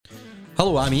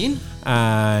Hello, I'm Ian.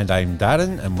 And I'm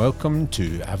Darren, and welcome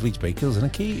to Average Bikers in a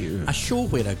Cave. A show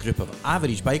where a group of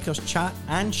average bikers chat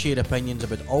and share opinions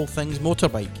about all things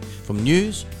motorbike, from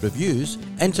news, reviews,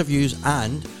 interviews,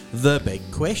 and the big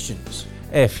questions.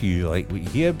 If you like what you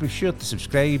hear, be sure to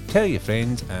subscribe, tell your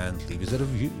friends, and leave us a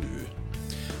review.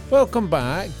 Welcome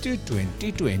back to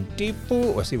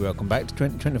 2024. I say welcome back to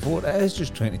 2024. It is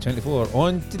just 2024.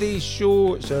 On today's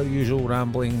show, it's our usual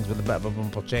ramblings with a bit of a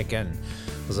bumper check-in.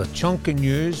 There's a chunk of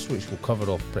news which we'll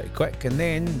cover off pretty quick, and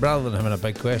then rather than having a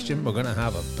big question, we're going to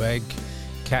have a big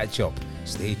catch-up.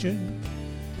 Stay tuned.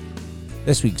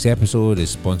 This week's episode is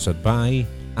sponsored by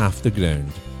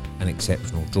Afterground, an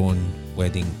exceptional drone,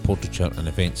 wedding, portraiture and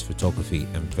events photography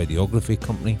and videography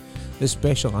company that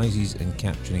specialises in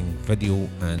capturing video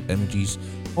and images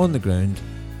on the ground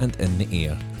and in the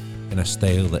air in a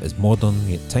style that is modern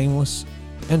yet timeless,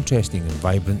 interesting and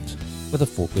vibrant, with a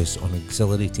focus on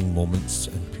exhilarating moments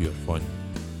and pure fun.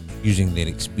 Using their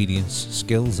experience,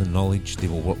 skills and knowledge, they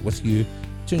will work with you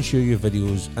to ensure your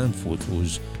videos and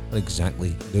photos are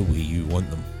exactly the way you want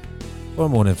them. For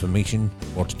more information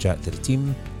or to chat to the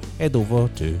team, head over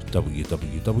to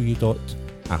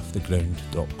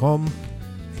www.afterground.com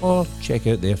or check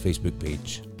out their Facebook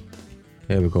page.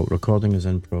 Here we go, recording is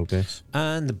in progress.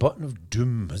 And the button of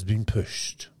doom has been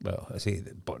pushed. Well, I say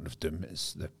the button of doom,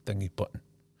 it's the thingy button.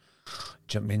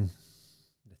 Jump in.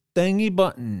 The thingy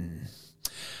button.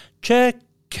 Check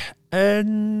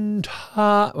and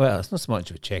well, it's not so much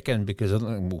of a check-in because I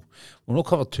don't think we'll not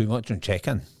cover too much on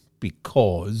check-in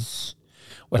because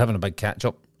we're having a big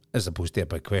catch-up as opposed to a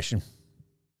big question.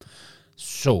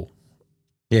 So,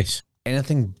 Yes.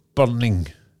 anything burning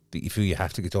that you feel you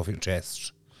have to get off your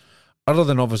chest, other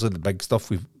than obviously the big stuff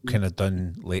we've kind of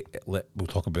done late we'll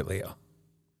talk about later.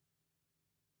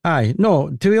 Aye, no,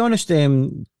 to be honest,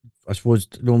 I suppose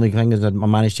the only thing is I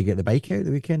managed to get the bike out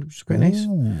the weekend, which was quite nice.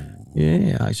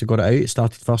 Yeah, I actually got it out. It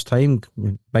started first time.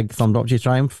 Big thumb up to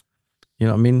Triumph. You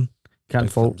know what I mean? Can't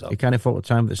Big fault. thumbs up. You can't fault the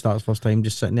Triumph that starts first time,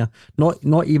 just sitting there.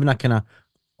 Not even a kind of,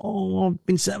 I've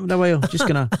been sitting for a while. Just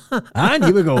gonna, and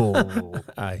here we go.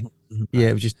 Aye. Yeah,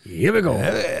 it was just, here we go.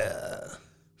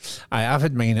 I've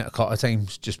had mine a couple of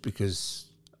times just because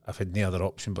I've had no other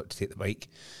option but to take the bike.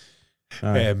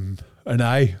 Aye.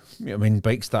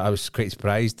 Bikes that I was quite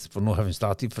surprised for not having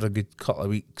started for a good couple of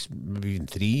weeks, maybe even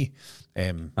 3.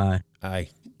 Aye.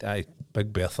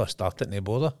 Big Bertha started in the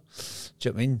border. Do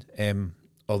you know what I mean?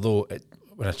 Although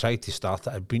when I tried to start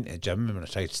it, I'd been to the gym, and when I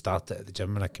tried to start it at the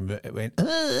gym, when I came out, it went.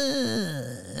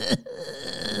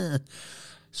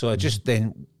 So I just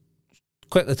then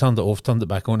quickly turned it off, turned it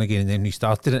back on again, and then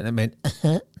restarted it, and it went.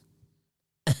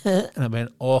 And I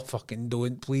went, oh, fucking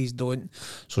don't, please don't.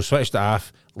 So switched it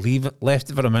off, left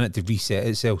it for a minute to reset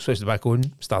itself, switched it back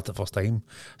on, started it first time.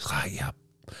 It's like, yeah,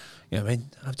 you know what I mean?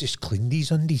 I've just cleaned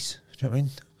these undies. Do you know what I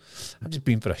mean? I've just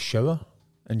been for a shower,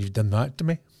 and you've done that to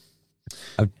me.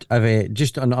 I've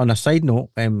just on a side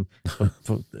note, on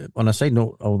a side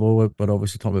note, although we're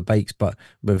obviously talking about bikes, but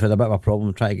we've had a bit of a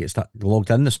problem trying to get logged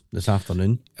in this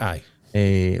afternoon. Aye.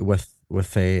 With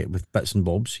bits and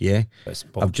bobs, yeah. Bits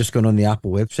and bobs. I've just gone on the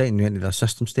Apple website and went to their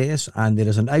system status, and there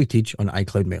is an outage on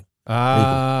iCloud Mail.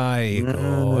 Aye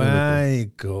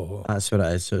go. That's what it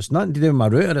is. So it's nothing to do with my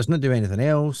router. It's not doing anything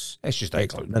else. It's just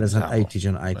iCloud. There is an Apple. outage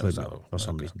on iCloud Apple. Mail for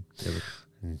some Okay. reason. There we go.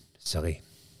 Silly.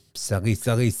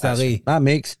 That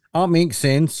makes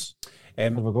sense.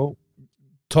 There we go.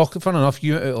 Talking fun enough,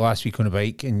 you went out last week on a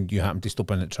bike and you happened to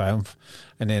stop in at Triumph,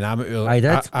 and then I'm out, I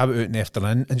did. I'm out in the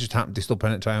afternoon and just happened to stop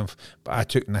in at Triumph, but I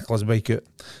took Nicola's bike out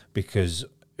because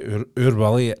our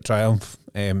Willie at Triumph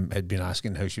had been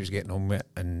asking how she was getting on with it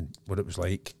and what it was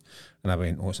like, and I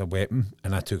went, oh, it's a weapon,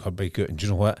 and I took her bike out, and do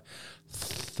you know what?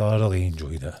 Thoroughly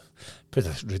enjoyed it. Put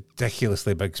a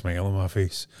ridiculously big smile on my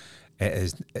face. It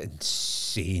is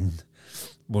insane.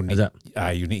 Is it?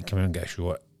 Aye, you need to come in and get a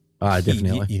shot.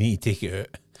 Definitely. You need to take it out.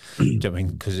 Do you know what I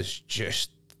mean? Because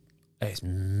it's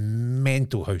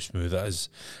mental how smooth it is,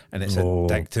 and it's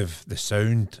addictive. The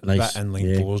sound, Nice, that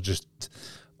inline yeah. four is just,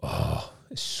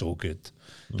 it's so good.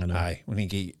 I know. Aye, we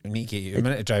need to get you. A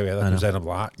minute to dry weather comes in, I'm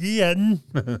like, Ian.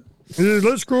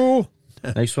 Let's go.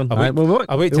 Nice one.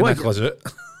 I'll wait till Nicola's out.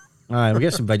 Aye, we'll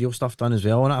get some video stuff done as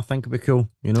well, and I think it'll be cool,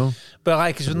 you know. But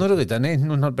aye, because we've not really done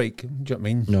anything on our bike. Do you know what I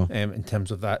mean? No. In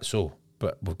terms of that, so.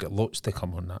 But we've got lots to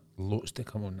come on that.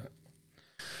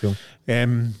 Cool.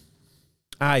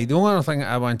 Aye, the only other thing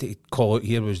I wanted to call out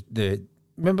here was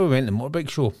remember we went to the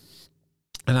motorbike show,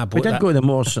 and I bought We did go to the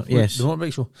motor, yes. the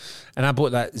motorbike show, and I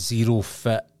bought that Zero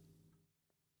Fit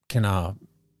kind of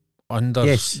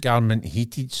undergarment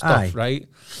heated stuff, Aye. right?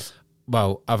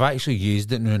 Well, I've actually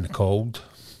used it now in the cold.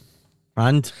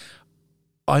 And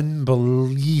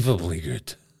unbelievably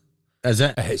good. Is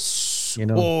it? It's so You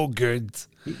know. good.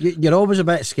 You're always a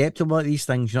bit sceptical about these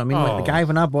things. You know what I mean? Like the guy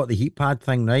when I bought the heat pad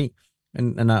thing, right?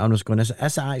 And I was going, is it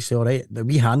actually all right? The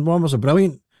wee hand warmers are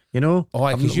brilliant. You know. Oh,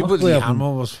 because you put luckily the I've- hand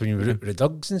warmers when you were at the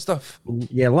Dugs and stuff.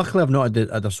 Yeah, luckily I've not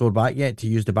had a sore back yet to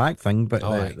use the back thing, but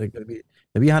Aye. the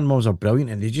wee hand warmers are brilliant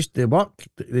and they work.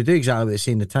 They do exactly what they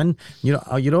say in the tin.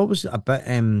 You're always a bit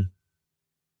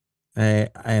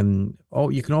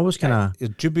you can always kind of You're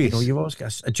dubious. you've always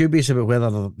got a dubious about whether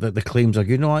the claims are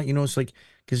good or not. It's like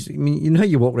because I mean you know how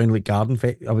you walk around like garden. I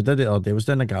did it the other day. I was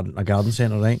doing a garden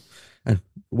centre, right, and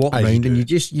walking As you around do. and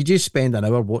you just spend an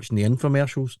hour watching the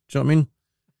infomercials. Do you know what I mean?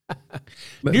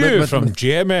 New from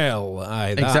JML.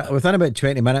 Aye, that. Exactly. Within about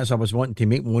 20 minutes, I was wanting to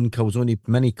make my own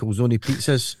mini calzone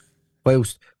pizzas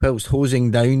whilst hosing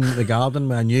down the garden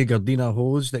with a new Gardena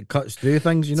hose that cuts through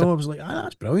things. I was like,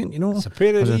 that's brilliant. It's a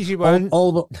pair of easy one.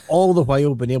 All the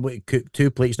while being able to cook 2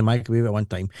 plates in the microwave at one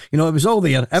time. It was all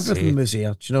there. Everything was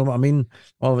there. Do you know what I mean?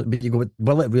 All of it, but you go,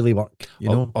 will it really work?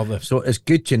 So it's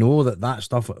good to know that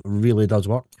stuff really does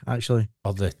work. Actually,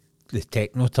 Or the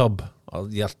Techno Tub or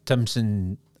your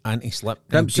Timson anti-slip.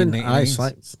 Simpson,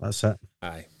 1999s. that's it.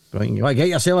 Aye. Brilliant. You want to get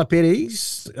yourself a pair of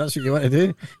these? That's what you want to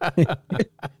do.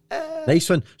 Nice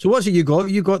one. So what's it you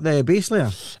got? You got the base layer?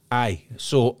 Aye.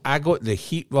 So I got the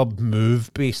Heat Rub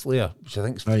Move base layer, which I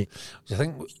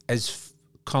think is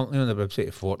currently on the website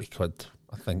at 40 quid.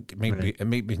 I think it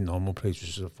might be normal price,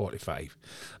 which is 45.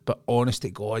 But honest to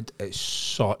God, it's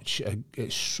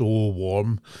so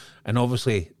warm. And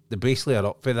obviously the base layer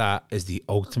up for that is the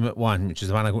ultimate one, which is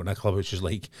the one I got in a club, which is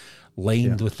like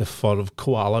lined with the fur of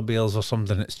koala bears or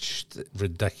something. It's just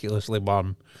ridiculously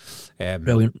warm.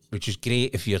 Brilliant. Which is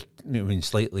great if you're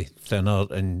slightly thinner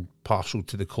and partial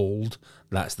to the cold.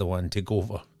 That's the one to go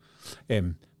for.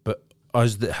 But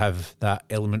us that have that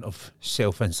element of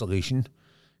self-insulation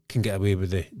can get away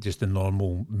with just the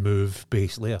normal Move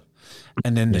base layer.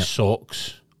 And then the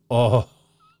socks. Oh.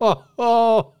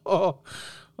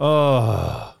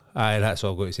 Aye, that's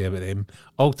all I've got to say about them.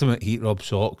 Ultimate Heat Rub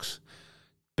socks.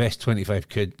 Best 25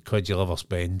 quid you'll ever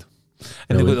spend.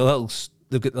 And they've got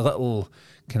the little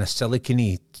kind of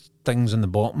silicone things on the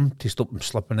bottom to stop them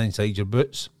slipping inside your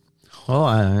boots. Oh,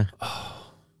 aye.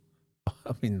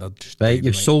 I mean, they're just Right,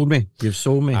 you've sold me.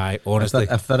 Aye, honestly.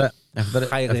 If they're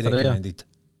Highly recommended.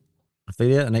 If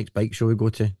they're at the next bike show we go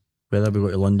to, whether we go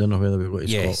to London or whether we go to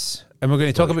Scotland. Yes. And we're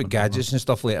going to talk about gadgets and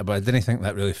stuff later, but I didn't think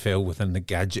that really fell within the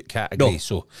gadget category. No.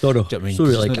 So, No. do you know what I mean? So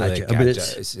really It's not gadget. really a But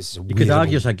gadget. it's It's you could argue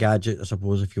wearable. it's a gadget, I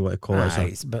suppose, if you want to call it. Aye,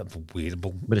 it's a bit of a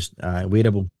wearable. But it's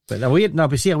wearable. But a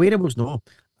wearables, no.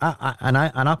 An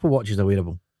Apple Watch is a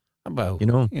wearable. Well,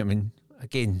 I mean,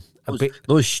 again,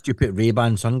 Those stupid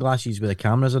Ray-Ban sunglasses with the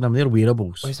cameras in them, they're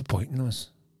wearables. what's the point in those?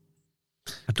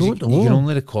 I don't know. You can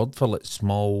only record for like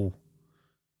small.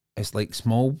 It's like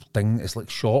small thing. It's like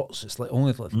shorts. It's like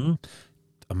only like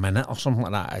a minute or something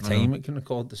like that at a time. It can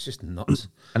record. It's just nuts.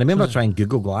 I remember trying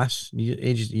Google Glass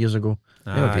years ago.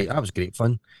 That was great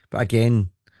fun. But again,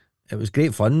 it was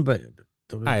great fun. But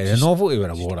Aye, the novelty would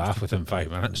have wore off within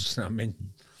 5 minutes. You know what I mean,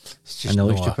 it's just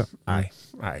stupid. Aye,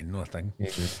 no thing.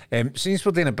 Since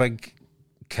we're doing a big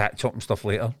catch up and stuff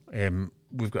later,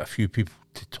 we've got a few people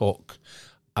to talk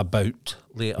about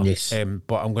later. Yes.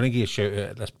 But I'm going to give a shout out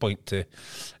at this point to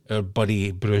our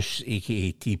buddy Bruce,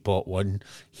 aka Teapot One.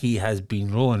 He has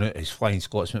been rolling out his Flying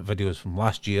Scotsman videos from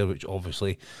last year, which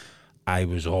obviously I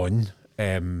was on.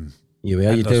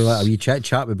 You do like a wee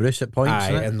chat with Bruce at points.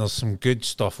 Aye, and there's some good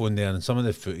stuff on there, and some of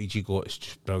the footage you got is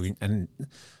just brilliant. And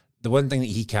the one thing that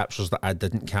he captures that I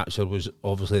didn't capture was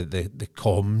obviously the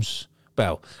comms.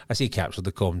 Well, I say captured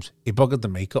the comms. He buggered the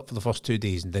mic up for the first 2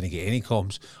 days and didn't get any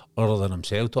comms other than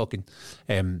himself talking.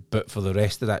 But for the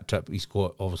rest of that trip, he's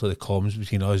got obviously the comms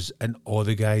between us and all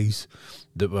the guys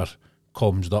that were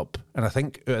commsed up. And I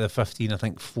think out of the 15, I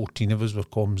think 14 of us were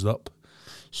commsed up.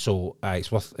 So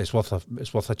it's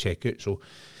worth a check out. So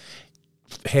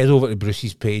head over to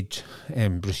Bruce's page,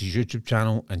 Bruce's YouTube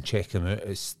channel, and check him out.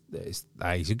 He's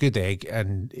a good egg,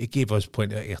 and he gave us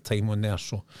plenty of airtime on there.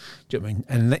 So do you know what I mean?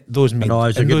 And those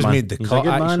made the cut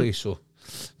actually. So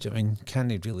do you know what I mean? Can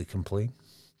they really complain?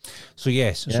 So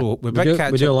yes, so we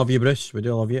do love you, Bruce. We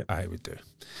do love you. Aye, we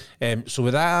do. So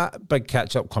with that big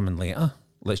catch up coming later,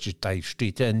 let's just dive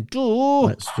straight into.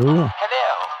 Let's go. Hello,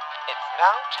 it's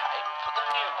now time for the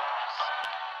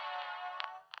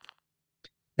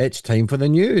news. It's time for the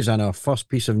news, and our first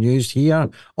piece of news here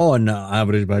on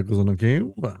Average Bikers on the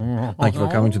Game. Thank you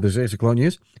for coming to the 6 o'clock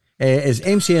news. Is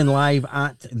MCN Live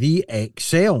at the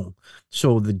Excel.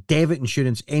 So the Devitt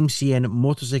Insurance MCN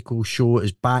Motorcycle Show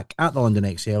is back at the London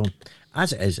Excel,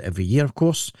 as it is every year, of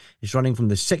course. It's running from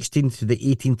the 16th to the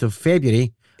 18th of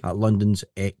February at London's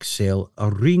Excel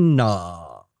Arena.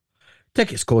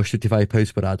 Tickets cost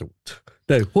 £55 per adult.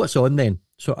 Now, what's on then?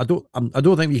 So I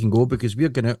don't think we can go because we're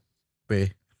going out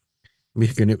with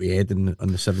Ed on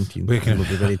the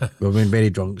 17th. We'll be very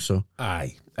drunk. So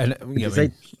Aye, and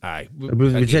aye.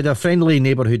 We said a friendly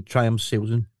neighbourhood Triumph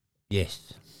salesman.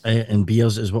 Yes. And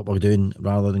beers is what we're doing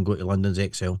rather than go to London's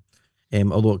XL.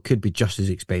 Although it could be just as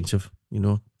expensive, you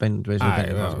know. But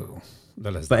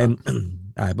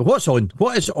what's on?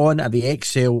 What is on at the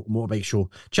XL Motorbike Show?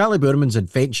 Charlie Boorman's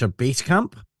Adventure Base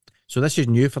Camp. So this is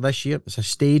new for this year. It's a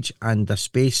stage and a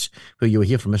space where you'll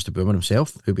hear from Mr. Boorman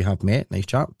himself, who we have met, nice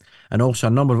chap, and also a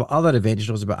number of other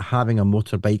adventures about having a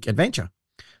motorbike adventure.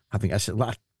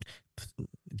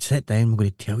 Sit down, I'm going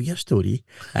to tell you a story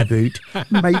about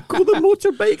Michael the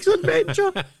Motorbike's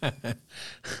adventure.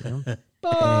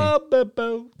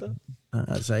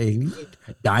 That's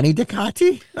Danny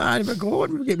Ducati, and we're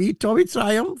going, we get me Tommy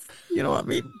Triumph, you know what I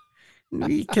mean?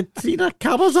 Me Katrina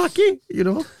Kawasaki, you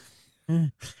know.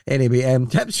 Anyway,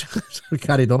 tips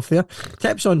carried off there.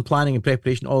 Tips on planning and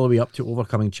preparation all the way up to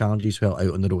overcoming challenges while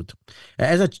out on the road.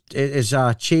 It is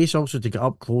a chase also to get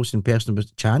up close in person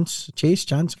with chance.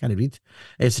 Can't read.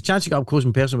 It's a chance to get up close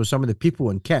in person with some of the people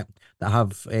and kit that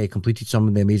have completed some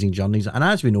of the amazing journeys. And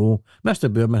as we know, Mr.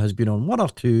 Boorman has been on one or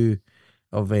two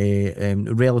of a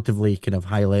relatively kind of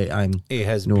highlight. He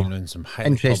has been on some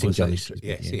highly interesting journeys.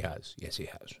 Yes, he has. Yes, he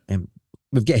has.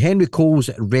 We've got Henry Cole's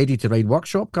Ready to Ride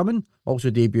workshop coming, also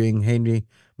debuting Henry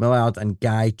Millard and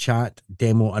Guy chat,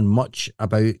 demo, and much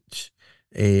about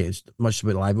live.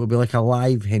 It'll be like a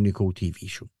live Henry Cole TV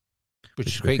show, which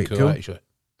is quite cool, actually.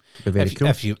 Very cool.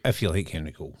 If you like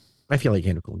Henry Cole,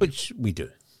 which we do,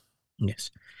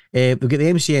 yes. We've got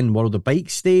the MCN World of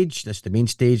Bikes stage. That's the main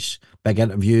stage. Big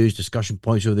interviews, discussion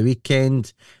points over the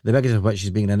weekend. The biggest of which is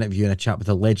being an interview and a chat with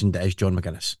the legend that is John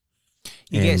McGuinness.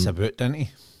 He gets a boot, doesn't he?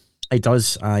 He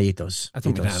does. He does. I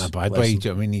don't mean that in a bad way. Do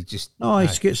you know what I mean? He just he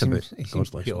scoots about. He seems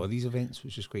to get all these events,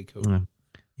 which is quite cool.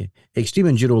 Yeah. Extreme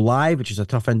Enduro Live, which is a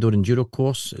tough indoor enduro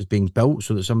course, is being built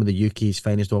so that some of the UK's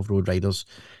finest off-road riders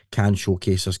can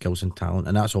showcase their skills and talent,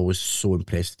 and that's always so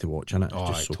impressive to watch, isn't it? It's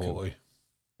just so totally.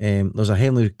 Cool. There's a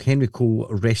Henry Cole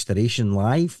Restoration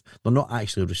Live. They're not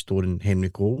actually restoring Henry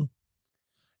Cole.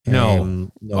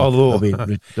 No. Although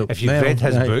if you've read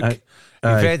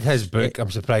his book,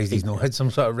 I'm surprised he's not had some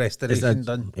sort of restoration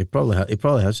done. He probably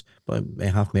has, but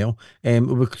half mile.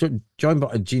 We're joined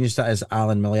by a genius that is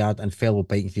Alan Milliard and fellow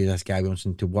bike enthusiast Guy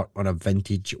Wilson to work on a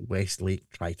vintage Westlake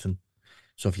Triton.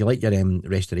 So if you like your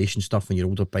restoration stuff on your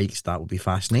older bikes, that would be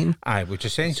fascinating. Aye, which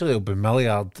essentially will be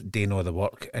Milliard doing all the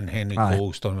work and Henry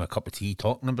Cole standing with a cup of tea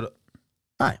talking about it.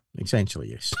 Aye,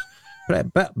 essentially, yes.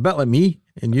 Bit like me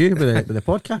and you with the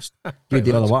podcast. You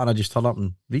do all the work and I just turn up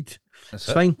and read.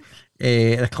 It's fine.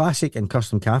 The Classic and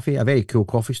Custom Cafe, a very cool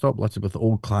coffee stop littered with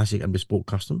old classic and bespoke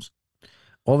customs.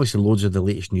 Obviously, loads of the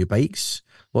latest new bikes.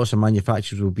 Lots of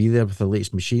manufacturers will be there with the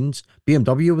latest machines.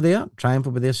 BMW will be there, Triumph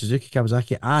will be there, Suzuki,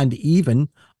 Kawasaki, and even,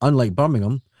 unlike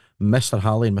Birmingham, Mr.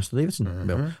 Harley and Mr. Davidson. Mm-hmm.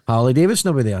 Well, Harley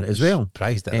Davidson will be there as well.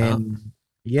 Surprised at that.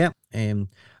 Yeah.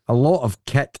 A lot of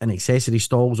kit and accessory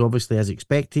stalls, obviously, as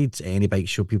expected. Any bike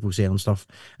show, people selling stuff.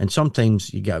 And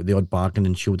sometimes you get the odd bargain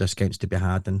and show discounts to be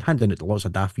had and handing out lots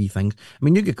of daft wee things. I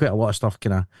mean, you get quite a lot of stuff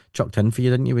kind of chucked in for you,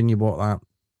 didn't you, when you bought that?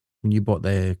 When you bought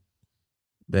the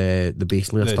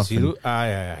base layer stuff.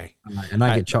 Aye. And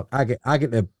I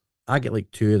get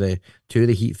like two of the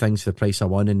heat things for the price of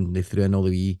one, and they threw in all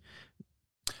the wee.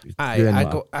 I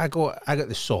got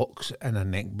the socks and a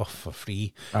neck buff for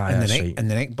free. And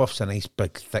the neck buff's a nice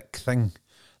big thick thing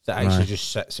that actually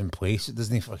just sits in place. It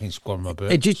doesn't fucking squirm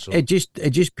about. It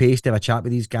just pays to have a chat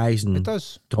with these guys and it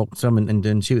does. Talk to them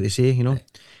and see what they say, you know.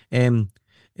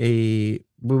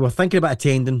 We were thinking about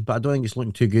attending, but I don't think it's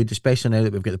looking too good, especially now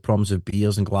that we've got the problems of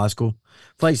beers in Glasgow.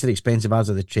 Flights are expensive,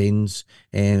 as are the trains,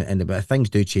 and but if things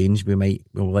do change, we'll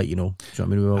let you know. Do you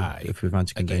know what I mean? If we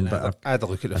fancy coming down. But I had a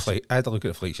look at the flight. I had a look at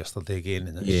the flights yesterday again,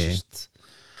 and it's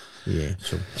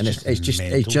So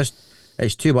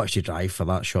it's too much to drive for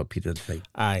that short period of time.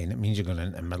 Aye, and it means you're going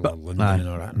into the middle of London and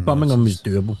all that. Birmingham is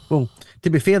doable. Well, to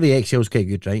be fair, the XL's quite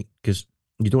good, right? Because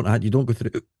you don't go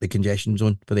through the congestion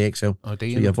zone for the XL. Oh, do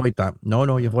you? So you avoid that.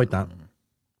 No, you avoid that,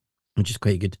 which is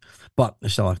quite good. But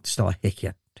it's still a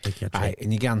hickier. Aye,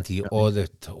 and you guarantee all the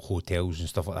hotels and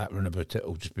stuff like that run about it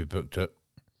will just be booked out.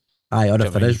 Aye, or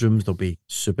if there is rooms, they'll be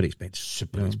super expensive.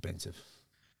 Expensive.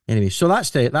 Anyway, so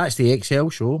that's the XL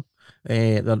show.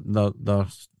 Their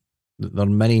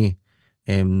mini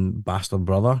bastard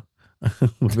brother,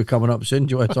 will be coming up soon.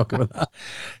 Do you want to talk about that?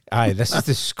 Aye, this is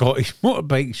the Scottish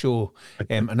Motorbike Show.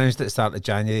 Announced at the start of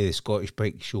January, the Scottish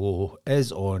Bike Show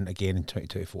is on again in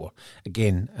 2024.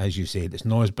 Again, as you said, it's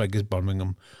not as big as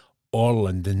Birmingham or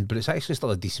London, but it's actually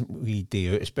still a decent wee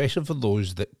day out, especially for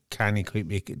those that can't quite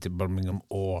make it to Birmingham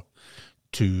or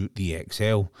to the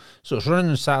XL. So it's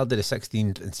running on Saturday the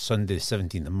 16th and Sunday the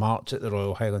 17th of March at the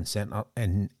Royal Highland Centre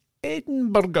in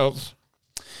Edinburgh.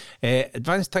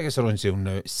 Advanced tickets are on sale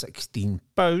now at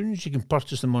 £16. You can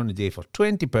purchase them on the day for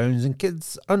 £20, and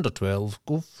kids under 12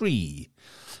 go free.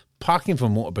 Parking for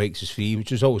motorbikes is free,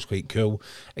 which is always quite cool.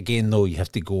 Again, though, you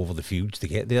have to go over the fields to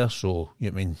get there, so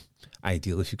you know what I mean.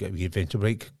 Ideal if you've got a wee adventure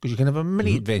bike, because you can have a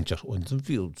mini adventure on some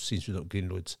fields since we've got green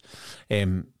roads.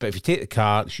 But if you take the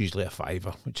car, it's usually a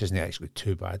 £5, which isn't actually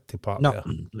too bad to park there.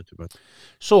 Not too bad.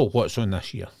 So what's on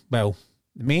this year? Well,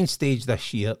 the main stage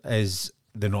this year is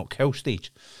the Knockhill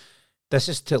stage. This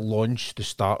is to launch the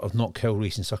start of Knockhill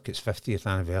Racing Circuit's 50th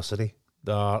anniversary.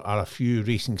 There are a few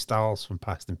racing stars from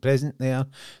past and present there,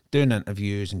 doing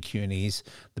interviews and Q&As.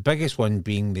 The biggest one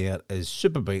being there is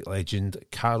Superbike legend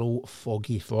Carol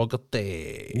Foggy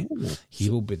Fogarty.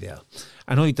 He will be there.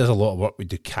 I know he does a lot of work with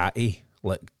Ducati,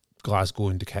 like Glasgow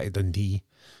and Ducati Dundee.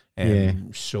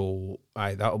 So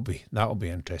that'll be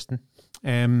interesting.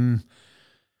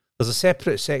 There's a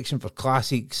separate section for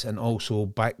classics, and also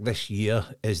back this year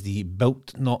is the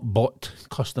Built Not Bought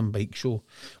custom bike show,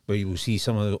 where you will see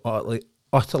some of the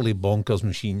utterly bonkers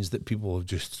machines that people have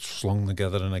just slung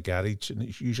together in a garage, and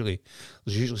there's usually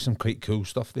some quite cool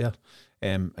stuff there.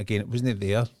 Again, it wasn't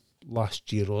there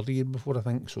last year or the year before, I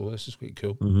think, so this is quite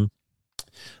cool.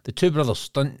 The Two Brothers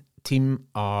Stunt team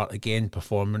are again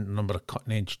performing a number of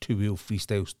cutting edge two-wheel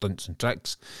freestyle stunts and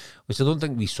tricks, which I don't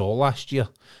think we saw last year.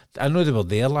 I know they were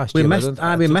there last year.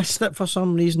 We missed it for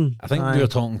some reason. I think we were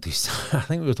talking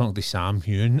to Sam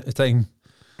Hewn at the time.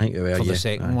 I think we were, for the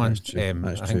second one. That's true.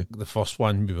 I think the first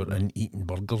one we were in eating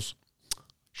burgers.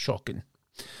 Shocking.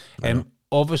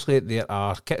 Obviously there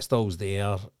are kit stalls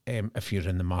there if you're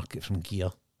in the market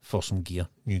for some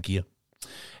new gear.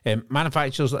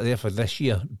 Manufacturers that are there for this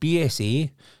year: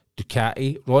 BSA,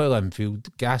 Ducati, Royal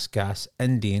Enfield, Gas,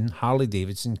 Indian, Harley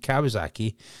Davidson,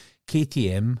 Kawasaki,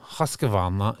 KTM,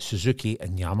 Husqvarna, Suzuki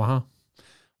and Yamaha,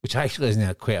 which actually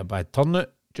isn't quite a bad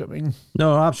turnout. Do you know what I mean?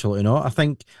 No, absolutely not.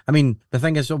 The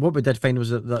thing is, what we did find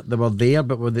was that they were there,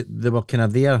 but they were kind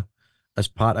of there as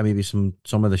part of maybe some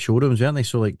of the showrooms, weren't they?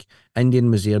 So like Indian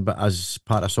was there, but as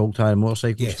part of Saltire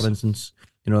Motorcycles, for instance,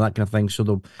 you know, that kind of thing. So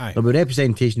there'll be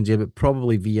representations there, but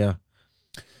probably via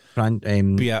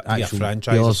via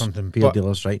franchise dealers, or something. But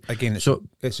dealers, right? Again, it's a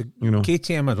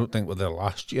KTM. I don't think were there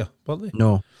last year, were they?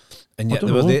 No, and yet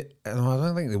they were there. No, I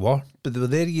don't think they were, but they were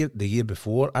there the year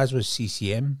before, as was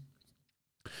CCM,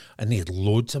 and they had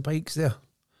loads of bikes there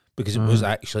because it was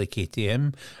actually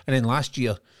KTM. And then last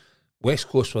year, West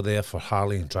Coast were there for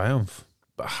Harley and Triumph,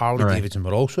 but Harley Davidson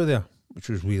were also there, which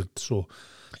was weird. So.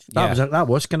 That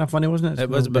was kind of funny, wasn't it? It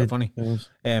was a bit funny. But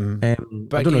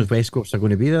I don't know if West Coast are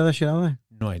going to be there this year, are they?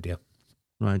 No idea.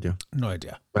 No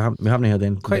idea. We haven't heard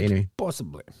anything. Quite anyway.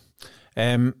 possibly.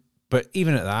 But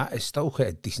even at that, it's still quite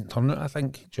a decent turnout, I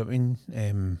think. Do you know what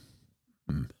I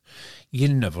mean? You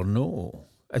never know.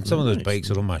 And some of those bikes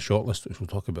are on my shortlist, which we'll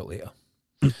talk about later.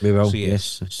 We will. So,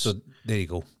 yes. So there you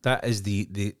go. That is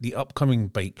the upcoming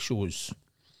bike shows.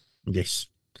 Yes.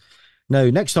 Now,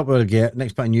 next up,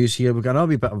 next bit of news here. We've got a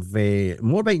wee bit of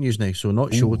motorbike news now. So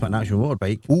not shows, but an actual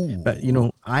motorbike. But you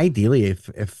know, ideally, if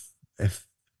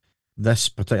this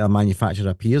particular manufacturer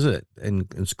appears in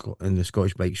the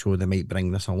Scottish Bike Show, they might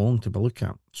bring this along to be looked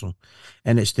at. So,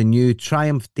 and it's the new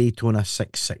Triumph Daytona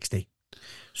 660.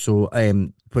 So,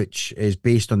 which is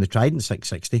based on the Trident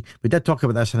 660. We did talk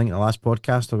about this, I think, in the last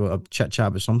podcast, about a chit chat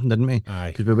about something, didn't we? Aye.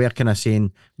 Because we were kind of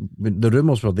saying the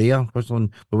rumours were there. We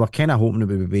were kind of hoping it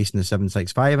would be based on the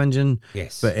 765 engine.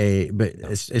 Yes. But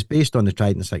it's based on the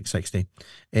Trident 660.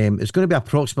 It's going to be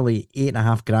approximately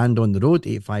 $8,500 on the road,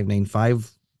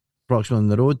 8,595 approximately on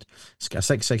the road. It's got a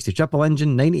 660 triple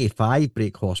engine, 95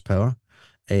 brake horsepower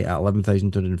at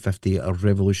 11,250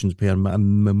 revolutions per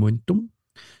momentum.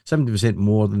 70%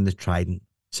 more than the Trident.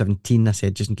 17, I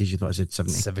said, just in case you thought I said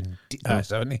 70. 70.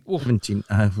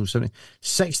 70.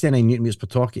 69 newton meters per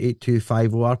torque at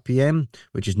 8250 RPM,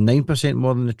 which is 9%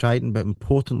 more than the Trident, but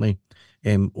importantly,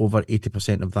 over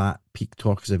 80% of that peak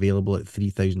torque is available at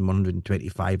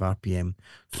 3,125 RPM.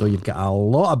 So you've got a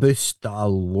lot of boost at a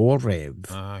lower rev.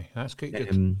 Aye, that's quite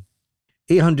good.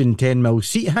 810 mil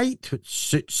seat height, which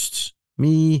suits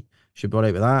me. Should be all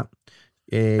right with that.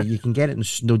 You can get it in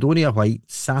Snowdonia white,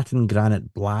 satin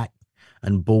granite black,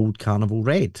 and bold carnival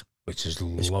red. Which is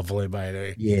lovely, by the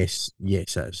way. Yes,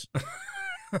 it is.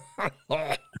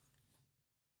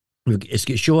 It's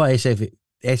got Showa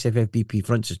SFFBP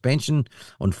front suspension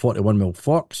on 41mm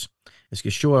forks. It's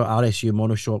got Showa RSU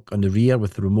monoshock on the rear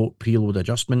with the remote preload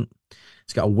adjustment.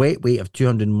 It's got a wet weight of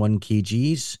 201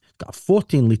 kgs. It's got a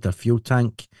 14-litre fuel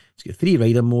tank. It's got 3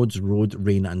 rider modes: road,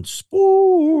 rain, and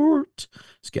sport.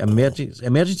 It's got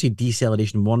emergency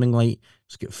deceleration warning light.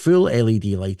 It's got full LED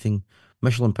lighting.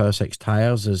 Michelin Power 6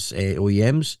 tyres as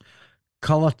OEMs.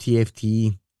 Colour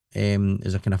TFT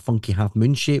is a kind of funky half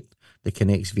moon shape that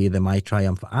connects via the My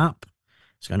Triumph app.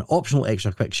 It's got an optional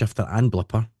extra quick shifter and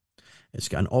blipper. It's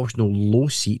got an optional low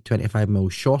seat, 25mm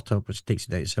shorter, which takes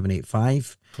it down to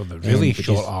 785. For the really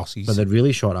short arses. For the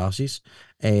really short arses.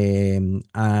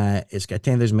 It's got a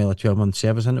 10,000 mile, 12-month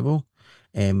service interval,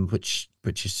 which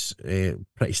is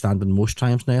pretty standard in most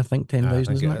Triumphs now, I think,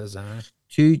 10,000, isn't it?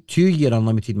 2-year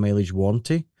unlimited mileage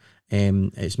warranty.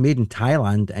 It's made in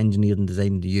Thailand, engineered and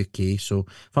designed in the UK. So,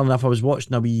 fun enough, I was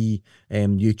watching a wee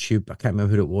YouTube, I can't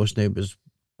remember who it was now, it was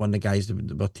one of the guys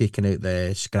that were taking out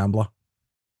the Scrambler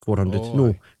 400. Oh, no,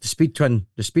 aye. the Speed Twin,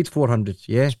 the Speed 400,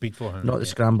 yeah. Speed 400. Not the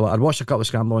Scrambler. I'd watched a couple of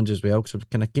Scrambler ones as well, because I'm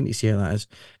kind of keen to see how that is.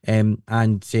 And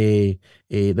they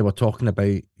were talking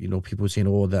about, people saying,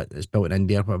 oh, that it's built in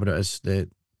India, whatever it is, the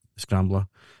Scrambler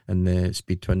and the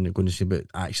Speed Twin. They're going to say, but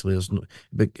actually, there's no,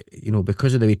 but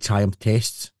because of the way Triumph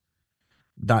tests,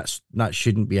 that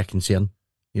shouldn't be a concern.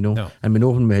 No. And we know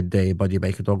when we had Buddy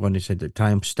Biker Dog on, he said that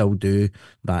Triumph still do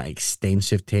that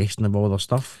extensive testing of all their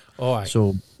stuff. Oh, aye.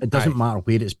 So it doesn't matter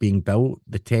where it's being built,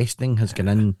 the testing has gone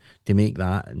in to make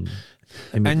that. And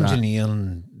make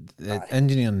engineering,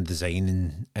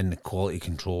 designing, and the quality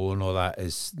control and all that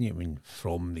is,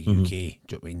 from the UK. Do you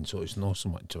know what I mean? So it's not so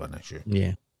much of an issue.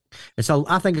 Yeah.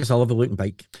 I think it's a lovely looking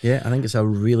bike. Yeah, I think it's a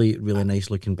really, really nice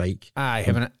looking bike.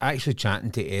 Having actually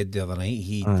chatting to Ed the other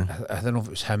night, I don't know if it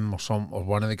was him or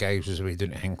one of the guys was away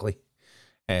down at Hinckley,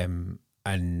 and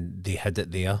they had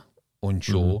it there on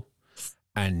show,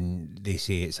 and they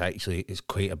say it's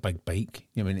quite a big bike.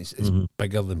 I mean, it's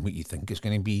bigger than what you think it's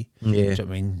going to be. Yeah, do you know what I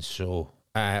mean? So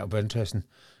it'll be interesting.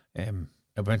 It'll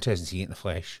be interesting to see it in the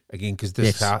flesh again, because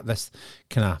this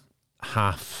kind of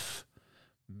half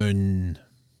moon.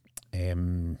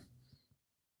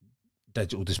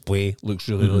 Digital display looks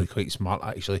really quite smart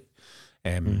actually,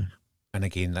 and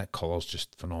again that colour's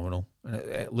just phenomenal, and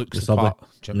it looks it's the lovely. part.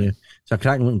 Do you know what I mean? It's a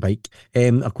cracking looking bike.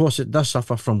 Of course, it does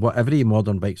suffer from what every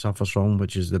modern bike suffers from,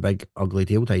 which is the big ugly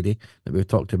tail tidy that we've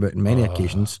talked about on many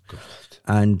occasions. God.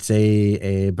 And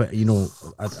but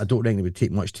I don't think it would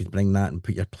take much to bring that and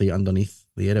put your plate underneath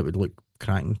there. It would look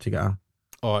cracking to get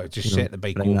it just set the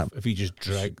bike off if you just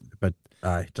drag. But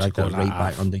drag that right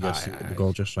back under your seat. It'd be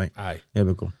gorgeous, right? There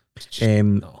we go.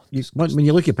 When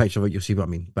you look at a picture of it, you'll see what I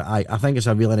mean. But I think it's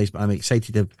a really nice. I'm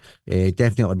excited to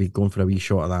definitely be going for a wee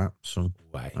shot of that. So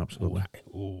absolutely.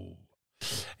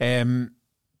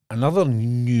 Another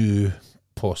new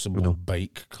possible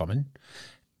bike coming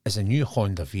is a new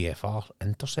Honda VFR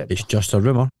Interceptor. It's just a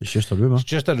rumour. So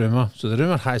the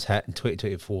rumour has hit in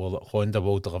 2024 that Honda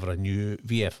will deliver a new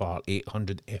VFR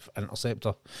 800F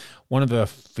Interceptor, one of our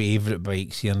favourite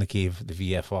bikes here in the cave, the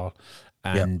VFR.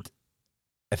 And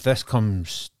if this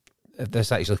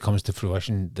actually comes to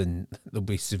fruition, then there'll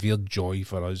be severe joy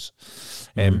for us.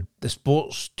 The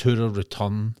Sports Tourer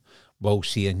return will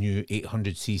see a new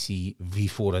 800cc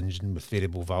V4 engine with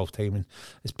variable valve timing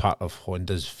as part of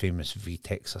Honda's famous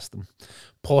VTEC system.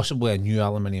 Possibly a new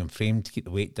aluminium frame to keep the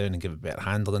weight down and give it better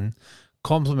handling,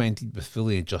 complemented with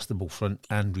fully adjustable front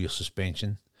and rear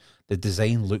suspension. The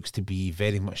design looks to be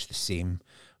very much the same,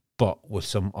 but with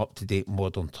some up-to-date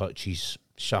modern touches,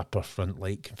 sharper front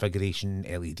light configuration,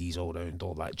 LEDs all round,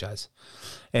 all that jazz.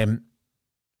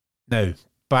 Now,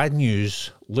 bad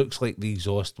news, looks like the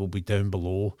exhaust will be down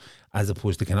below as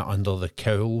opposed to kind of under the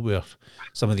cowl where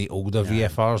some of the older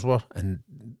VFRs were. And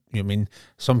you know what I mean?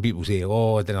 Some people say,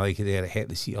 oh, I didn't like it there, it hit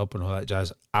the seat up and all that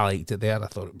jazz. I liked it there. I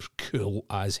thought it was cool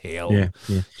as hell. Yeah.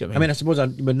 Do you know what I mean, I suppose I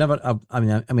would never.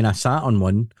 I sat on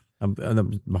one.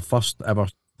 My first ever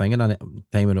thing in a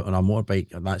time on a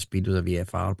motorbike at that speed was a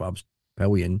VFR, but I was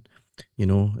pillion,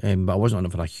 but I wasn't on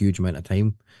it for a huge amount of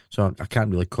time, so I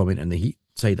can't really comment on the heat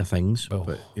side of things. Well,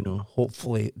 but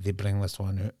hopefully they bring this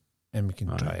one out and we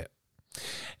can try it.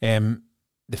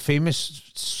 The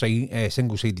famous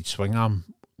single-sided swing arm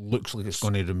looks like it's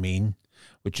going to remain,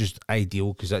 which is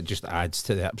ideal because that just adds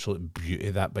to the absolute beauty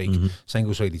of that bike.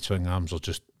 Single-sided swing arms are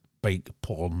just bike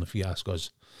porn, if you ask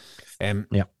us.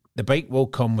 The bike will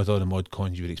come with all the mod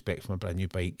cons you would expect from a brand new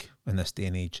bike in this day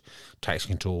and age: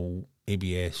 traction control,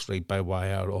 ABS,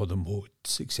 ride-by-wire, all the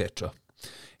modes, etc.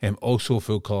 Also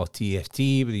full colour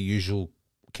TFT with the usual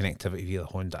connectivity via the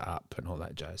Honda app and all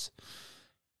that jazz.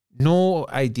 No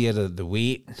idea of the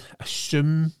weight.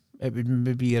 Assume it would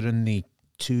maybe be around the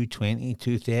 220,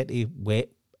 230 wet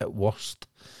at worst.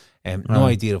 No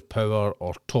idea of power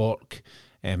or torque.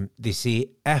 They say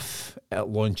if it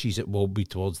launches, it will be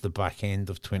towards the back end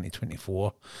of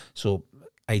 2024. So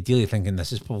ideally thinking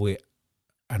this is probably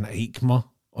an EICMA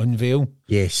unveil.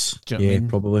 Yes. Do you know what I mean?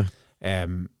 Probably.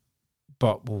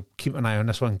 But we'll keep an eye on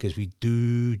this one because we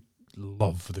do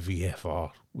love the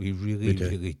VFR. We really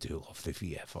do love the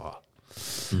VFR.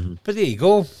 Mm-hmm. But there you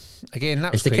go. Again,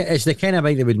 that's It's the kind of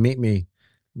bike that would make me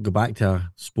go back to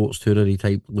a sports tourer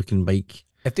type looking bike.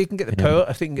 if they can get the power,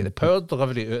 if they can get the power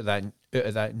delivery out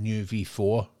of that new V4,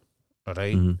 all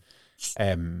right,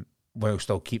 while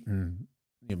still keeping,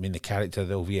 the character of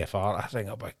the VFR, I think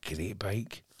it'll be a great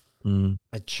bike.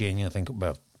 I genuinely think it'll be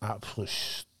an absolute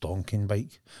stonking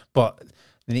bike. But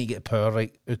they need to get the power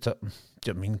right out it. Do you know what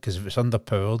I mean? Because if it's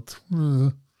underpowered,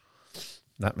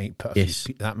 that might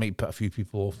put a few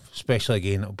people off. Especially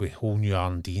again, it'll be whole new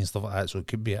R&D and stuff like that. So it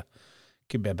could be a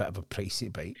bit of a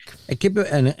pricey bike. It could be,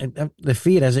 and the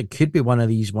fear is it could be one of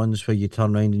these ones where you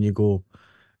turn around and you go,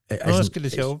 it's good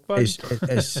as hell, but it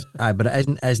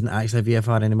isn't actually a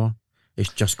VFR anymore.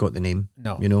 It's just got the name.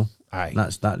 No, aye.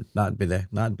 That'd be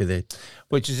the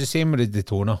which is the same with the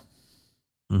Daytona.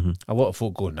 Mm-hmm. A lot of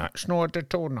folk going, that's not a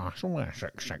Daytona, it's only a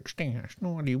 660, it's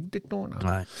not a real Daytona.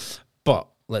 Aye. But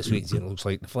let's wait and see what it looks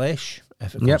like in the flesh.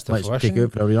 If it comes to let's fruition, take it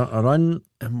out for a run.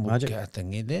 and we'll Magic. get a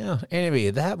thingy there.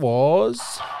 Anyway, that was...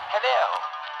 Hello,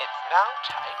 it's now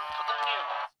time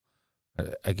for the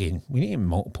news. Again, we need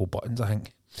multiple buttons, I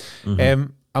think.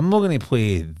 Mm-hmm. I'm not going to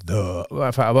play the... In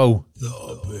fact, I will.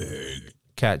 The big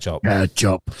catch up. Catch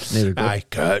up. There we go. Aye,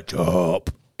 catch up.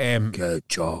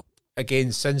 Catch up.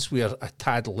 Again, since we're a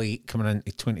tad late coming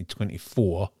into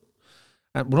 2024,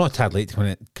 and we're not a tad late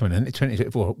coming into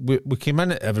 2024, we came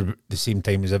in at the same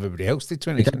time as everybody else did,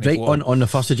 2024. Right on the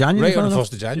 1st of January. Right on the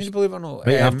 1st of January, believe it or not.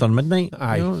 Right after midnight.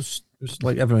 Aye. It's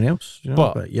like everyone else.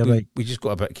 But you're right. we just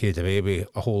got a bit carried away with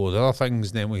a whole load of other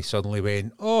things, and then we suddenly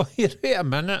went, oh, here, wait a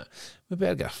minute, we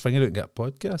better get a finger out and get a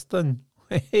podcast done.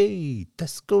 Hey,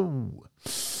 disco.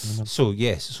 So,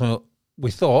 yes, so we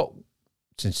thought,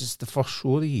 since it's the first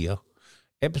show of the year,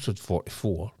 episode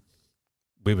 44,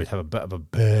 we would have a bit of a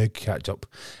big catch up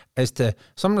as to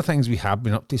some of the things we have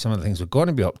been up to, some of the things we're going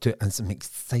to be up to, and some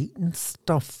exciting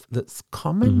stuff that's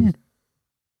coming.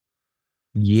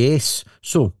 Yes.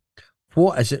 So,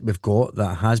 what is it we've got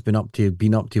that has been up to,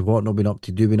 what not been up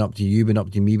to, been up to, you been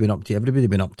up to, me been up to, everybody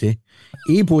been up to,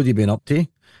 everybody been up to,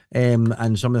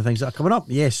 and some of the things that are coming up.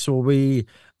 Yes. So we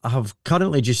have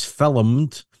currently just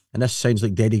filmed. And this sounds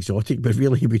like dead exotic, but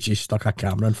really we just stuck a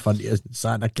camera in front of us and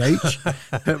sat on a couch.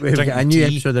 We've got a new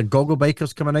episode of Goggle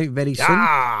Bikers coming out very soon.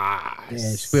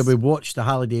 Yes, where we watched the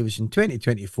Harley Davidson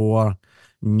 2024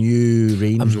 new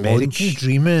range launch.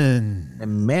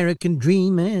 American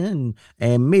Dreamin'.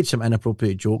 Made some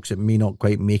inappropriate jokes that may not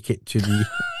quite make it to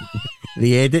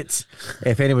the edit.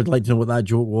 If anyone would like to know what that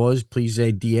joke was, please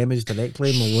DM us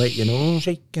directly and we'll let you know.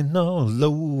 Shaking all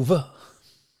over.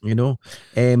 We've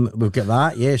got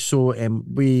that, yeah. So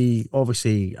we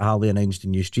obviously Harley announced the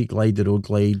new Street Glide, the Road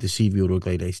Glide, the CVO Road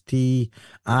Glide ST,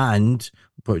 and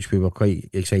which we were quite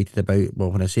excited about.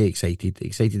 Well, when I say excited at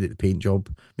the paint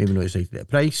job, maybe not excited at the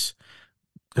price,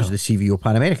 because the CVO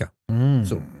Pan America.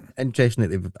 So interesting that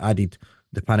they've added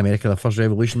the Pan America, the first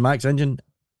Revolution Max engine,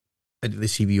 into the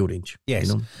CVO range.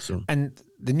 Yes, and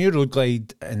the new Road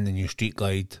Glide and the new Street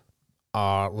Glide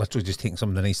are literally just taking some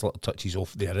of the nice little touches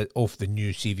off the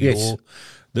new CVO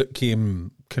that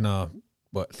came kind of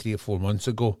 3 or 4 months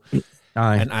ago.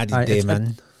 And added them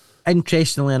in.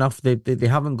 Interestingly enough, they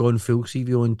haven't gone full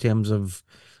CVO in terms of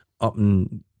up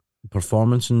in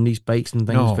performance in these bikes and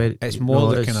things. No, it's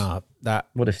more the kind of that.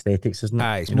 What aesthetics, isn't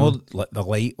it? It's more like the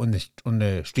light on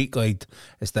the Street Glide.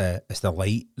 It's the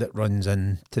light that runs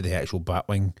into the actual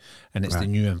Batwing, and it's the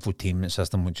new infotainment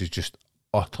system, which is just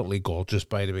utterly gorgeous,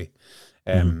 by the way.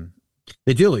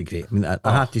 They do look great. I mean,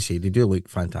 I have to say, they do look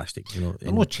fantastic.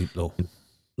 They're not cheap though.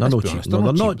 They're not cheap. No,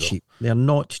 they're not cheap. They're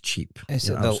not cheap. It's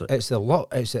at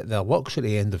the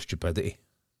luxury end of stupidity.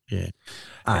 Yeah,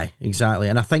 aye, exactly.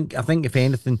 And I think if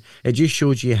anything, it just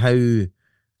shows you how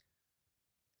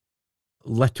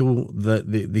little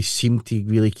they seem to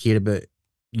really care about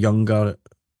younger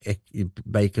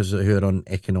bikers who are on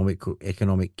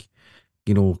economic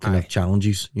kind of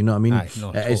challenges. You know what I mean? Aye,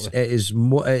 no, to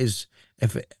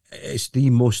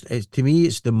me,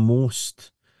 it's the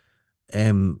most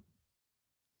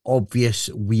obvious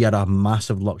we are a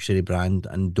massive luxury brand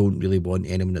and don't really want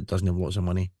anyone that doesn't have lots of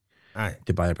money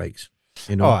to buy our bikes. Aye.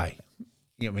 You know what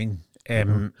I mean?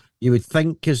 You would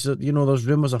think, because there's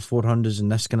rumours of 400s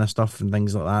and this kind of stuff and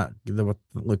things like that they were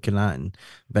looking at and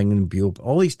bringing Buell.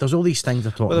 There's all these things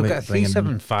they're talking Well, they've about. got a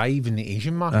 375 in the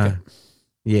Asian market.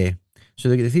 Yeah, so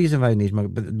they get the 375 in the Asian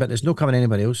market, but it's not coming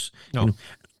anybody else. No.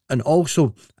 And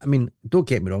also, I mean, don't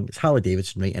get me wrong, it's Harley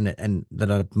Davidson, right? And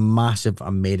they're a massive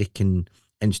American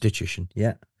institution,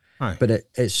 yeah. Aye. But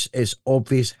it's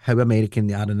obvious how American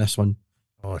they are in this one.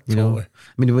 Oh, You know, totally.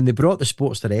 I mean, when they brought the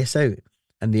Sportster S out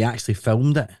and they actually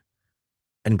filmed it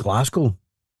in Glasgow,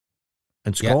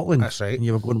 in Yeah, Scotland, that's right. and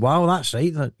you were going, "Wow, that's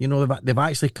right." They've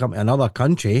actually come to another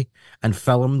country and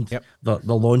filmed Yep. the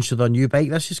launch of their new bike.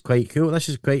 This is quite cool. This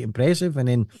is quite impressive. And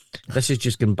then this is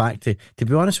just going back to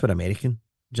be honest, we're American.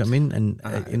 Do you know what I mean?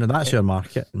 And that's our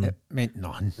market. And It meant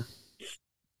nothing.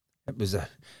 It was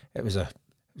a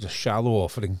shallow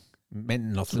offering. It meant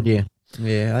nothing.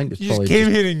 yeah, I think it's You probably just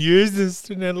came here and used this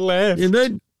and then left. You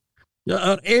know,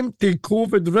 our empty,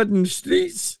 COVID-ridden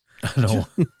streets. I know.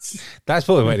 That's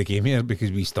probably why they came here,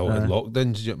 because we still had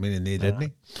lockdowns, do you know what I mean? And they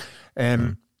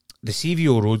didn't. The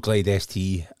CVO Road Glide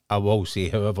ST, I will say,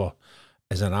 however,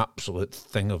 is an absolute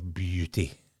thing of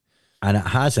beauty. And it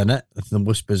has in it the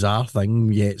most bizarre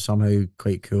thing, yet somehow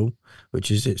quite cool, which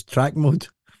is its track mode.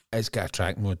 It's got a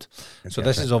track mode. It's So got a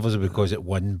this track is obviously because it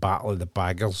won Battle of the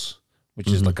Baggers, which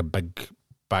is like a big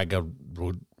bagger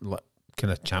road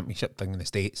kind of championship thing in the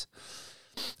States.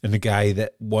 And the guy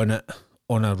that won it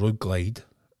on a Road Glide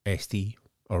ST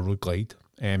or Road Glide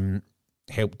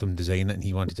helped them design it, and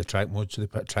he wanted a track mode, so they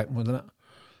put a track mode in it.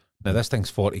 Now this thing's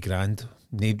 40 grand.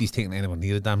 Nobody's taking it anywhere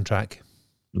near the damn track.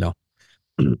 No,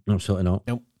 absolutely not.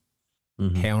 Nope.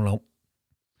 Mhm. Hell no.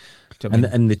 Do you know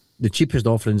what I mean? And the cheapest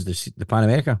offerings, the Pan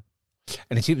America.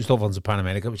 And the cheapest offerings of Pan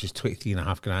America, which is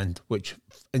 23.5 grand, which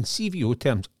in CVO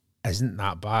terms isn't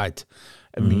that bad.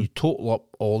 And when you total up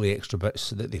all the extra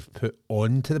bits that they've put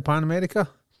onto the Pan America,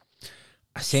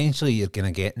 essentially you're going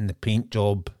to get in the paint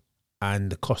job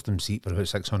and the custom seat for about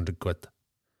 600 quid.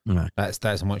 Aye. That's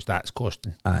how much that's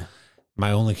costing. Aye.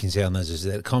 My only concern is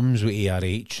that it comes with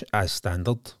ARH as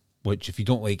standard, which if you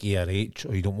don't like ARH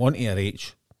or you don't want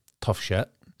ARH, tough shit.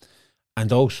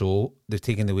 And also, they've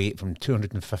taken the weight from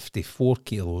 254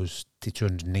 kilos to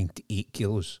 298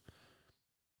 kilos.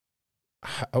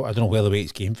 I don't know where the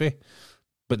weights came from,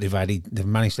 but they've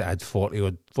managed to add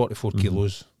 44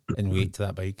 kilos in weight to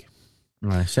that bike.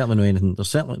 Aye, certainly no anything. They've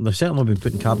certainly been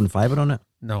putting carbon fibre on it.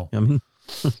 No. You know what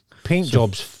I mean? Paint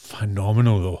job's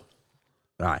phenomenal,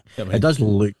 though. Aye. I mean- It does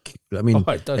look, I mean,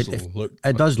 Oh, it does look.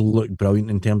 it does look brilliant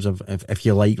in terms of if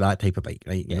you like that type of bike,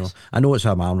 right? You know, Yes. I know it's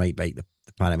a Marmite bike, the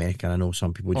Pan America. And I know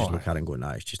some people just Oh, look at it and go,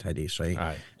 "Nah, it's just hideous," right?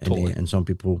 Aye, And, totally. and some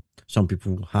people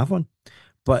have one,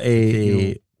 but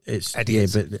it's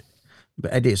Idiots. yeah,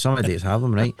 but idiots, some idiots have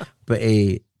them, right? But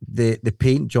the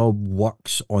paint job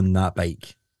works on that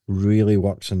bike, really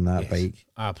works on that Yes, bike,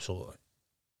 absolutely.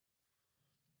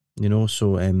 you know.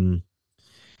 So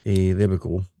there we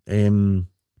go.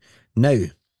 Now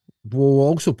we'll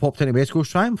also popped into West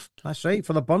Coast Triumph. That's right,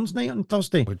 for the Burns night on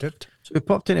Thursday. We did. So we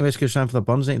popped into West Coast Triumph for the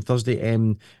Burns night on Thursday,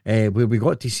 where we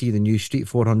got to see the new Street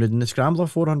 400 and the Scrambler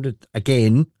 400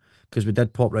 again, because we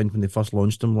did pop round when they first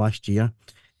launched them last year,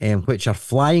 which are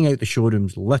flying out the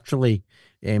showrooms literally.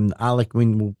 Alec,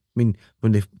 when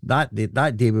that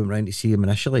day we went round to see them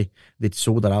initially, they'd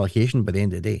sold their allocation by the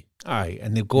end of the day. Aye,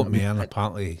 and they've got me, and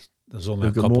apparently there's only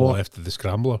a They've got couple more. left of the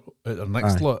Scrambler at their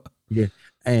next Aye. lot. Yeah,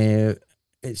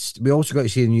 we also got to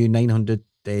see the new 900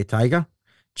 Tiger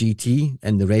GT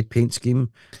in the red paint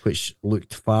scheme, which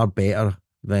looked far better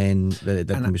than it did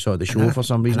when we saw it at the show for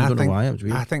some reason. I don't know why. It was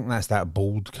weird. I think that's that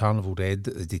bold carnival red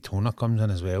that the Daytona comes in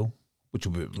as well, which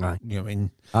will be, Aye. you know what I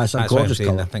mean? That's a That's why I'm gorgeous saying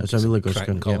I colour. think It's a really good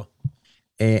cracking colour. colour.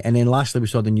 And then lastly, we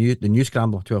saw the new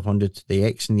Scrambler 1200, the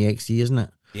X and the XE, isn't it?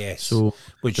 Yes. So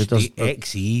which it does- the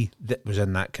XE that was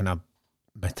in that kind of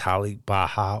metallic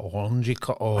Baja orangey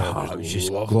cut. Oh, it was just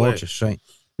lovely. gorgeous, right?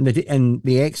 And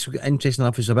the X, interesting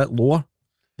enough, is a bit lower.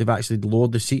 They've actually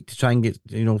lowered the seat to try and get,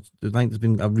 I think there's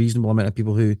been a reasonable amount of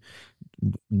people who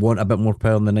want a bit more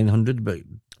power than the 900, but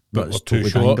But it's we're too totally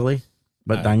short. dangly.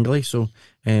 But Aye. dangly, so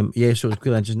yeah, so it's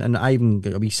cool. Interesting. And I even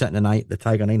got a wee sit in the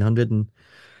Tiger 900, and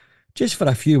just for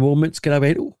a few moments, kind of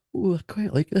went, oh, I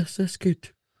quite like this. This could,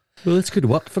 well, this could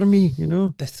work for me, you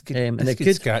know. This could, And this it could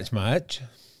could- scratch my itch.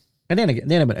 And then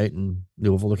I went out and the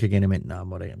Overlook again. I went, nah,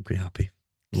 I'm all right. I'm quite happy.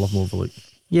 Love my Overlook.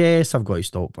 Yes, I've got to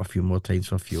stop a few more times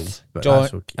for fuel, but John,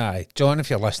 that's okay. aye, John, if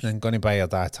you're listening, going to buy your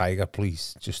dad a Tiger,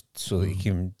 please, just so that he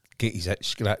can get his itch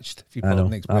scratched. If you I put know,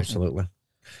 up next week. absolutely.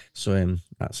 So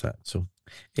that's it. So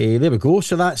there we go.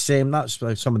 So that's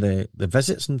some of the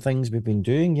visits and things we've been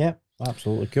doing. Yeah,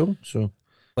 absolutely cool. So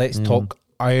Let's talk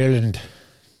Ireland.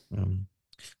 um,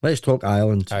 Let's talk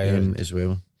Ireland, Ireland. as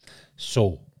well.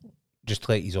 So, just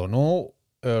to let you all know,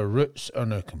 our routes are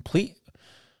now complete.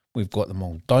 We've got them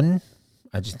all done.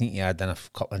 I just need to add in a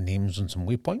couple of names on some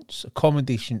waypoints.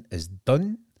 Accommodation is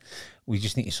done. We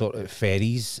just need to sort out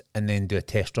ferries and then do a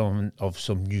test run of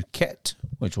some new kit,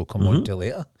 which we'll come on to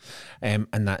later. And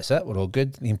that's it. We're all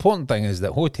good. The important thing is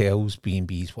that hotels,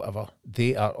 B&Bs, whatever,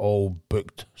 they are all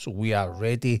booked. So we are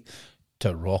ready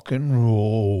to rock and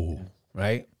roll,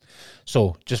 right?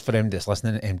 So just for anybody that's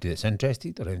listening, anybody that's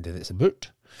interested, or anybody that's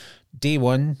about, day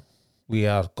one, we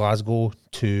are Glasgow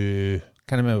to...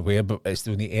 Can't remember where, but it's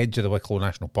on the edge of the Wicklow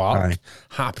National Park. Aye.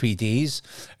 Happy days,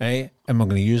 right? And we're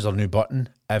going to use our new button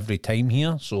every time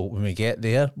here. So when we get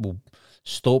there, we'll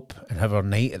stop and have our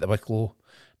night at the Wicklow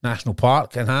National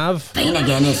Park and have.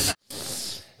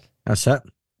 That's it.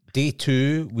 Day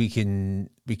two, we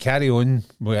carry on.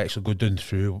 We actually go down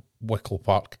through Wicklow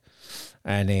Park,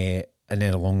 and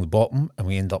then along the bottom, and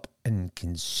we end up in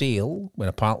Kinsale, where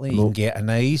apparently you can get a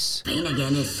nice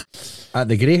At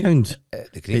the Greyhound.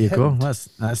 at the There you go. Greyhound.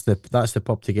 That's the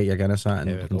pub to get your Guinness at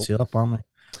There we in go. Kinsale, apparently.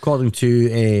 According to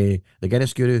the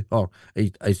Guinness Guru,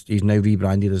 he's now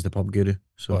rebranded as the Pub Guru.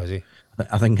 So What is he?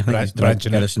 I think he's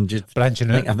Branching out. Guinness and just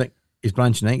Branching out. I think he's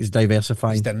branching out. He's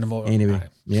diversifying. He's down the motor. Anyway, Aye.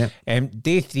 yeah.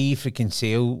 Day three for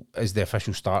Kinsale is the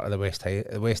official start of the West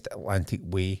Atlantic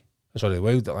Way. Sorry, the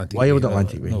Wild Atlantic Way. Wild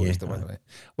Atlantic Way, No, yeah. West Atlantic Way.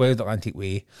 Wild Atlantic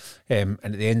Way. And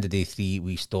at the end of day three,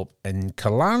 we stop in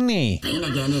Killarney.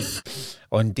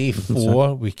 On day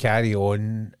four, we carry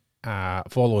on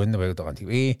following the Wild Atlantic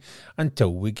Way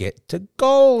until we get to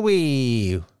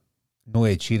Galway. No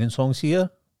Ed Sheeran songs here,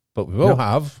 but we will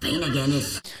have.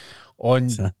 On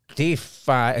day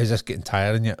 5, is this getting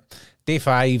tiring yet? Day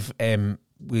 5,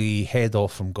 we head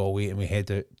off from Galway and we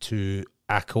head out to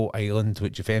Achill Island,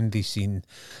 which if anybody's seen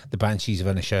The Banshees of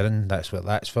Inisherin, that's where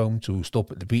that's filmed. So we'll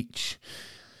stop at the beach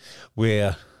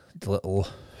where the little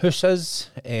house is,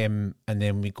 and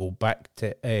then we go back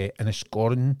to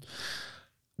Inniscorn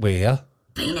where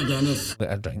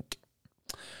let a drink.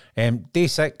 Day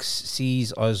 6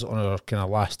 sees us on our kind of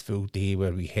last full day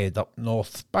where we head up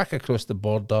north, back across the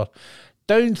border,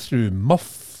 down through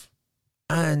Muff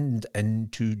and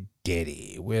into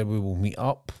Derry, where we will meet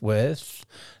up with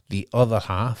the other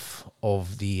half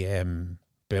of the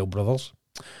Bell Brothers.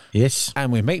 Yes.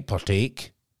 And we might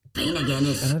partake in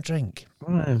a drink.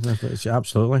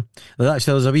 Absolutely.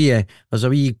 There's a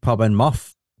wee pub in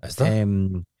Muff. Is there?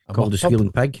 Called the Muff pub?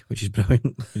 Squealing Pig, which is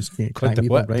brilliant. It's Called quite the wee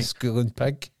what? pub, right? Squealing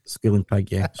Pig. Squealing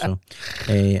Pig, yeah. So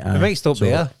We might stop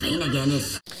there.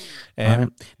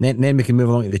 Then we can move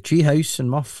along to the Tree House in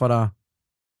Muff for a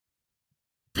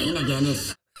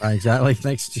exactly.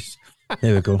 Next,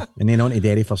 there we go. And then on to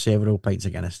Derry for several pints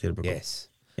of Guinness. There we go. Yes.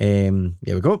 There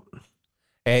we go.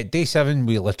 Day 7,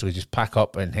 we literally just pack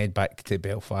up and head back to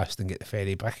Belfast and get the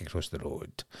ferry back across the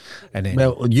road. And then,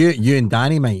 Well, you and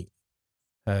Danny might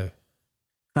how?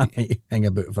 hang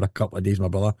about for a couple of days, my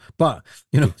brother. But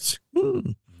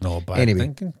No bad Anyway,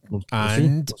 thinking. we'll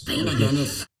And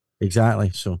exactly.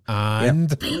 So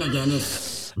and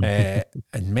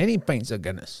many pints of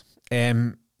Guinness.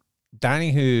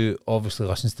 Danny, who obviously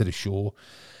listens to the show,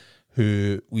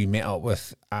 who we met up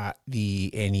with at the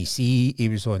NEC, he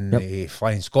was on the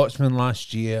Flying Scotsman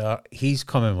last year. He's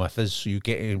coming with us, so you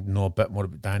get to know a bit more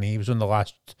about Danny. He was on the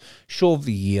last show of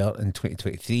the year in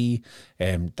 2023.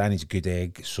 Danny's a good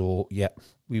egg, so yeah,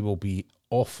 we will be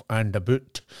off and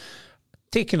about,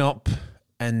 taken up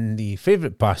in the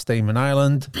favourite pastime in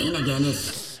Ireland.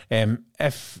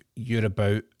 If you're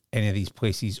about any of these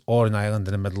places or in Ireland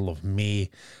in the middle of May,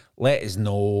 let us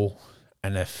know.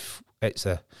 And if it's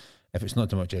not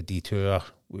too much of a detour,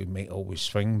 we might always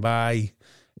swing by.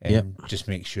 Just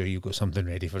make sure you've got something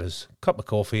ready for us. Cup of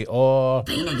coffee, or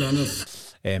we'll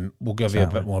give you a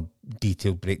bit more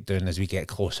detailed breakdown as we get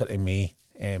closer to May.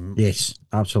 yes,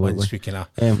 absolutely. Once we can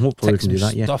Hopefully we tick can do some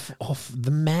that. Yeah. stuff off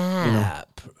the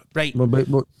map. Right.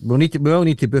 We'll all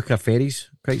need to book our ferries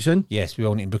quite soon. Yes, we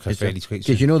all need to book our ferries quite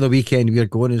soon. Because the weekend we're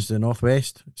going is the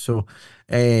northwest. So,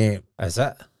 Is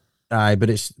it? aye, but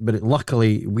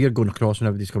luckily we're going across and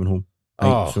everybody's coming home. Right?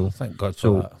 Oh, so thank God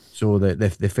for that. so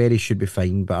the ferry should be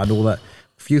fine. But I know that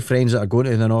a few friends that are going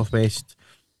to the northwest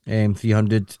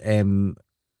 300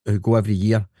 who go every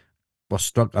year, we're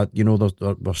struggling.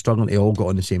 We're struggling to all get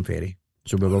on the same ferry.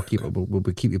 So we'll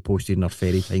keep you posted in our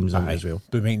ferry times on it as well.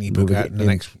 We might need to book that in the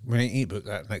next. We might need to book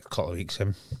that next couple of weeks,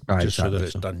 Aye, just so that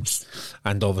it's exactly, done.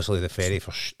 And obviously the ferry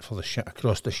for the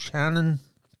across the Shannon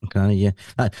Granny, yeah.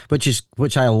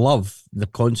 Which I love the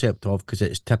concept of, because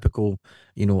it's typical,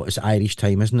 it's Irish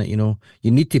time, isn't it?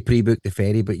 You need to pre-book the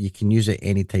ferry, but you can use it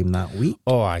any time that week.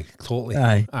 Oh, aye, totally.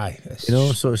 Aye. It's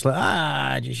So it's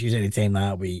like, just use any time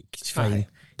that week. It's fine. Aye.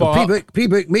 But But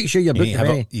pre-book, make sure you book you the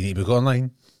ferry. you need to book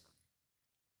online.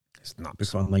 It's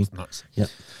nuts. Book online. It's nuts. Yep.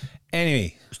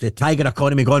 Anyway, It's the tiger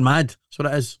economy gone mad. That's what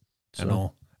it is. I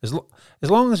know. As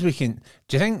long as we can.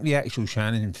 Do you think the actual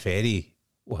Shannon ferry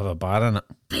will have a bar in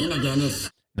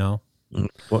it? No.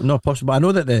 Well, not possible. I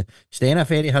know that the Stena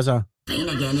ferry has a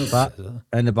bar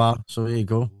in the bar, so there you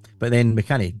go. But then we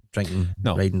can't drink and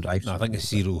ride and drive. No, I think it's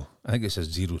zero. I think it's a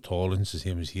zero tolerance, the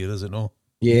same as here, is it? No.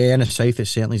 Yeah, in the south, it's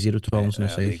certainly zero tolerance in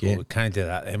the There you south. go. Yeah. We can't do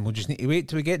that then. We'll just need to wait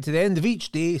till we get to the end of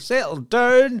each day, settle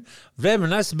down,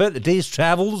 reminisce about the day's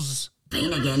travels,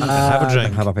 and have a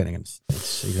drink. Have a pint.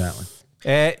 Exactly.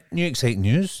 New exciting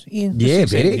news, Ian. Yeah,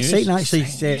 What's very news? exciting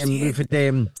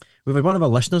actually. We've had one of our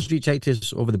listeners reach out to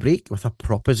us over the break with a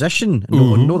proposition.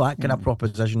 No, that kind of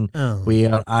proposition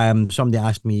where somebody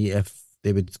asked me if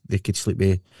they could sleep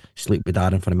with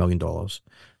Darren for $1 million.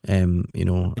 And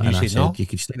I said said no? you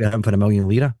could sleep with him for $1 million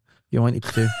lira. You wanted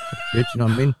to? Good, you know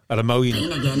what I mean? Or $1 million. You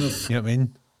know what I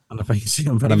mean? And if I can see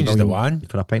him for $1 Even just the million one.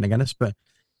 for a pint of Guinness, but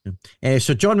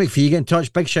so John McPhee get in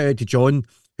touch. Big shout out to John,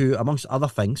 who, amongst other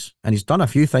things, and he's done a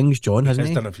few things, John, hasn't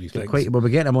he? He's done a few things. We'll be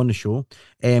getting him on the show.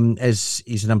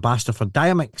 He's an ambassador for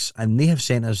Diamix, and they have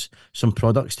sent us some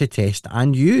products to test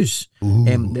and use.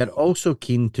 They're also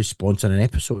keen to sponsor an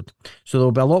episode, so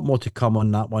there'll be a lot more to come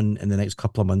on that one in the next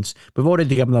couple of months. We've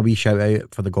already given a wee shout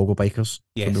out for the Goggle Bikers.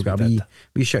 Yes, so we've got we a did.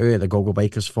 wee shout out at the Goggle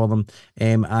Bikers for them,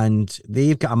 and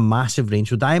they've got a massive range.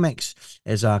 So Diamix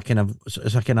is a kind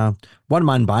of one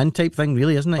man band type thing,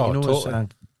 really, isn't it? Oh, It's totally.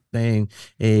 They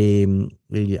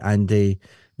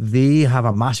have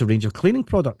a massive range of cleaning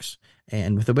products.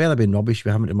 And with the weather being rubbish,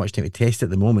 we haven't had much time to test at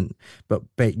the moment. But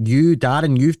you,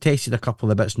 Darren, you've tested a couple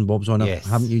of bits and bobs on it, Yes.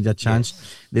 haven't you? Had a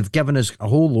chance. They've given us a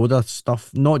whole load of stuff,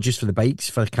 not just for the bikes,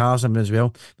 for the cars and as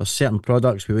well. There's certain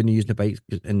products we wouldn't use the bikes,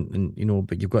 and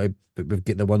but we've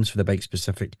got the ones for the bike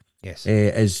specific. Yes.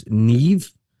 Is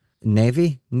Neve,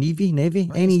 Neve,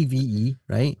 Neve,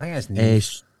 right? I think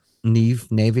it's neat.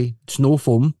 Neve, snow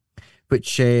foam,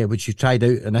 which you tried out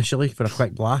initially for a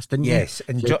quick blast, didn't you? Yes,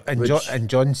 and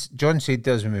John said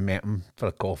to us when we met him for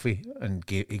a coffee, and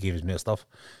he gave us more stuff.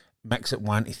 Mix it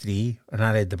 1 to 3, and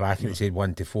I read the back and it said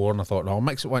 1 to 4, and I thought, no, I'll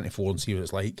mix it 1 to 4 and see what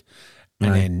it's like.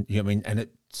 And then you know what I mean, and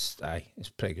it's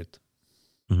pretty good.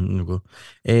 There we go.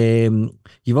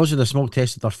 You've also the smoke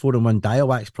tested our 4-in-1 dial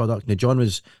wax product. Now, John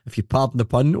was, if you pardon the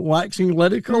pun, waxing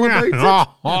lyrical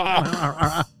about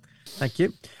it. Thank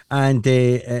you. And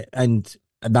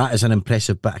that is an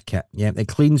impressive bit of kit. Yeah, it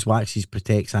cleans, waxes,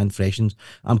 protects, and freshens.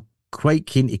 I'm quite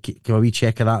keen to get a wee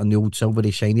check of that on the old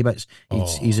silvery shiny bits.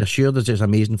 He's assured us it's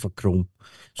amazing for chrome.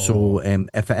 So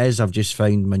if it is, I've just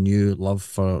found my new love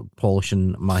for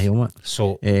polishing my helmet.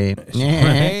 So,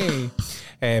 Yeah.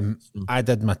 I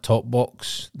did my top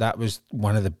box. That was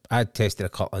one of I tested a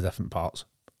couple of different parts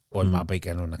on my bike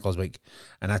and on Nicola's bike,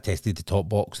 and I tested the top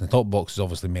box. And the top box is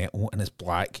obviously metal and it's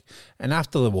black. And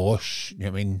after the wash, you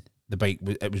know what I mean, the bike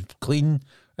it was clean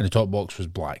and the top box was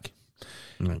black.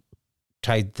 Right.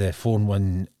 Tried the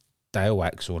 4-in-1 dial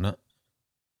wax on it,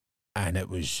 and it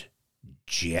was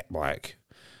jet black.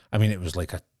 I mean, it was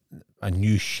like a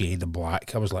new shade of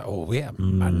black. I was like, oh wait a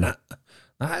minute,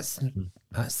 that's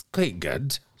quite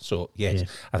good. So yes,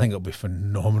 I think it'll be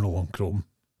phenomenal on chrome.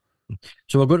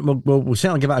 So we'll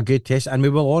certainly give it a good test, and we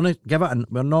will give it. And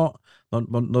we're not.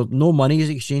 No money is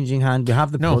exchanging hand. We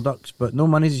have the products, but no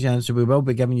money is exchanging hand. So we will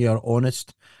be giving you our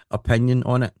honest opinion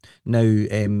on it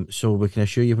now. So we can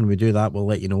assure you when we do that, we'll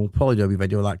let you know. We'll probably do a wee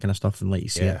video of that kind of stuff and let you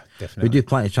see it. Definitely. We do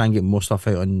plan to try and get more stuff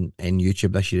out on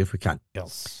YouTube this year if we can.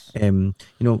 Yes.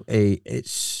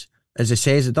 It's, as it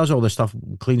says, it does all this stuff,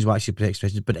 cleans, waxes, protects,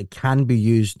 freshens, but it can be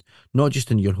used not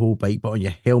just on your whole bike, but on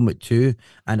your helmet too.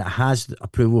 And it has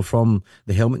approval from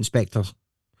the helmet inspectors,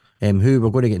 who we're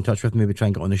going to get in touch with, maybe try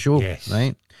and get on the show,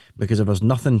 right? Because if there's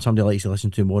nothing somebody likes to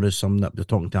listen to more is something that they're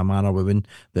talking to a man or woman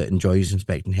that enjoys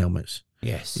inspecting helmets.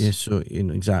 Yes. Yeah, so,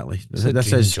 exactly. It's a This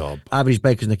dream is job. Average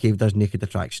Bikers in the Cave does naked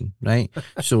attraction, right?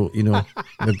 So,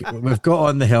 we've got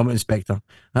on the helmet inspector.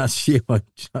 That's you know what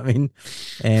I mean?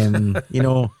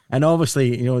 And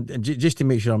obviously, just to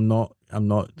make sure I'm not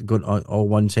going all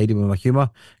one-sided with my humour,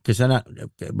 because then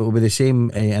it will be the same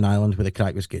in Ireland where the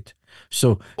crack was good.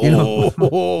 So,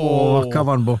 come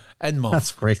on, Bo.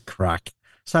 That's great crack.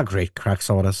 It's a great crack,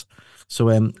 Saurus. So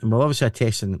we'll obviously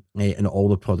test in all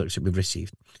the products that we've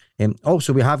received.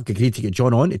 Also, we have agreed to get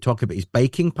John on to talk about his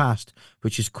biking past,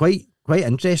 which is quite quite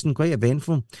interesting, quite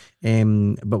eventful.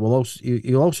 But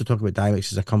you'll also talk about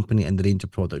Dynamics as a company and the range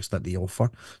of products that they offer.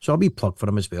 So I'll be plugged for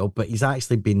him as well. But he's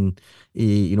actually been,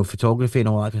 photography and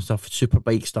all that kind of stuff,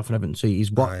 superbike stuff and everything. So he's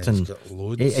worked and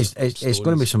it's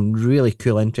going to be some really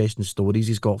cool, interesting stories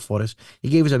he's got for us. He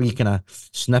gave us a wee kind of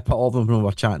snippet of them when we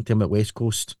were chatting to him at West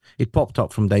Coast. He'd popped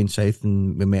up from down south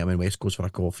and we met him in West Coast for a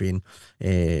coffee and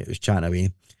was chatting away.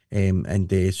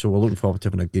 So we're looking forward to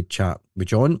having a good chat with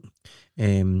John.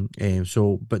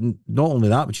 But not only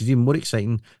that, which is even more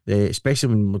exciting, especially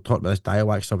when we're talking about this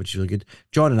Dialwax stuff, which is really good.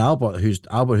 John and Albert, who's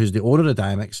the owner of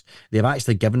Dynamics, they've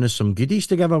actually given us some goodies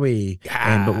to give away.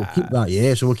 But we'll keep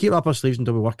that, so we'll keep up our sleeves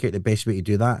until we work out the best way to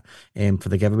do that for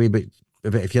the giveaway. But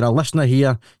if you're a listener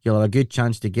here, you'll have a good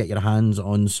chance to get your hands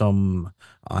on some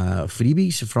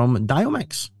freebies from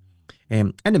Dialmix.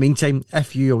 In the meantime,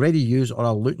 if you already use or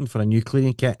are looking for a new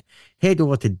cleaning kit, head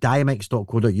over to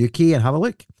diamix.co.uk and have a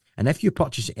look. And if you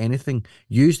purchase anything,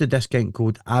 use the discount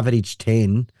code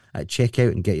average10 at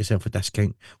checkout and get yourself a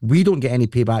discount. We don't get any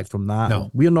payback from that. No.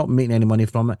 We're not making any money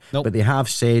from it. Nope. But they have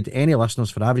said any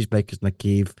listeners for Average Bikers in the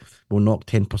Cave will knock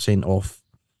 10% off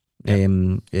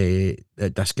a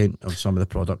discount of some of the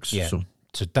products. Yeah.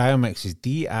 So Diomix is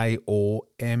DIOMYX.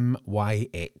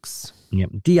 Yep,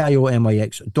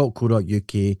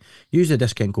 DIOMYX.co.uk. Use the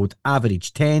discount code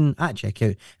average10 at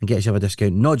checkout and get yourself a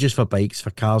discount, not just for bikes,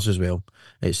 for cars as well.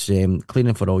 It's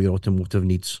cleaning for all your automotive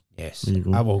needs. Yes,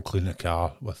 I will clean a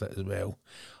car with it as well.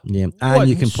 Yeah, and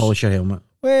you can polish your helmet.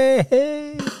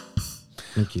 Hey.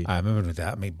 Thank you. I remember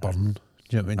that might burn.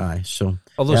 Do you know what I mean? Aye, so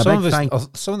although some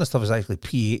of the stuff is actually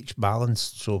pH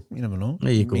balanced, so you never know.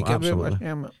 There you go, absolutely.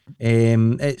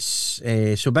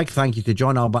 So big thank you to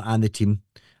John Albert and the team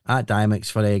at Diamix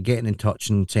for getting in touch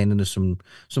and sending us some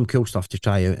cool stuff to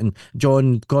try out. And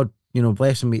John, God,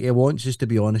 bless him, he wants us to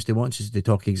be honest. He wants us to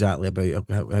talk exactly about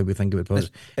how we think about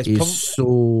products. He's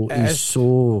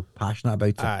so passionate about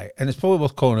it. Aye, and it's probably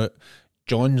worth calling it.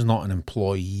 John's not an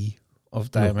employee of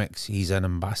Diamix. He's an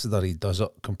ambassador. He does it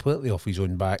completely off his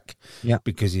own back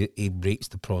because he rates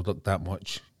the product that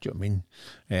much. Do you know what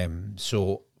I mean?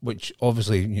 So, which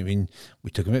obviously,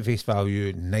 we took him at face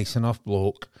value, nice enough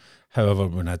bloke. However,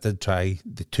 when I did try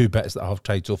the 2 bits that I've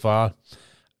tried so far,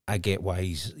 I get why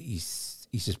he's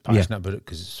just passionate about it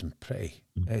because it's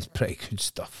pretty good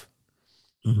stuff.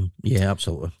 Mm-hmm. Yeah,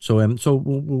 absolutely. So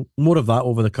we'll more of that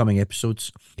over the coming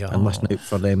episodes, and listen out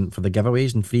for the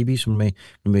giveaways and freebies when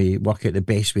we work out the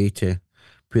best way to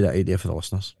put that out there for the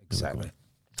listeners. Exactly.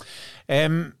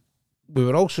 We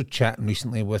were also chatting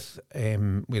recently with we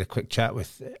had a quick chat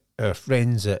with our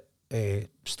friends at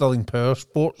Stirling Power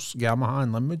Sports, Yamaha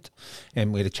and Linwood,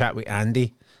 and we had a chat with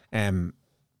Andy, and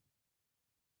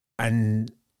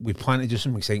we plan to do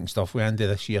some exciting stuff with Andy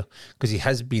this year because he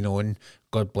has been on.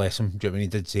 God bless him. Do you know what I mean? He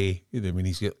did say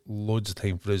he's got loads of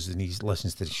time for us and he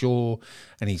listens to the show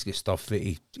and he's got stuff that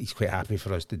he's quite happy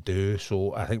for us to do.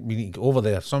 So I think we need to go over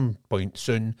there at some point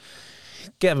soon,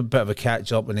 get a bit of a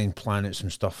catch up and then plan out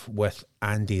some stuff with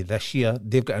Andy this year.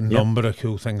 They've got a number of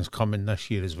cool things coming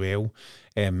this year as well.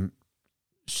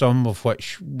 Some of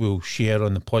which we'll share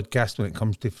on the podcast when it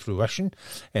comes to fruition.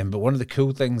 But one of the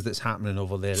cool things that's happening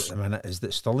over there at the minute is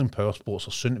that Stirling Power Sports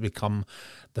are soon to become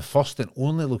the first and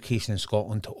only location in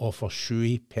Scotland to offer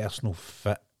Shoei Personal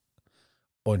Fit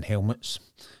on helmets.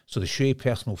 So the Shoei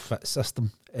Personal Fit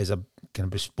system is a kind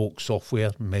of bespoke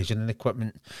software measuring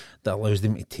equipment that allows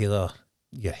them to tailor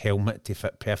your helmet to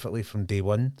fit perfectly from day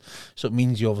one. So it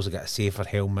means you obviously get a safer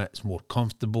helmet, it's more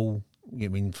comfortable,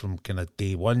 from kind of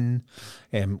day one.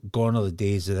 Gone are the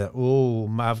days of that,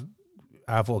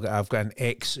 I've got an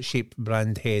X-shaped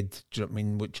brand head, do you know what I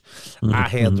mean? Which I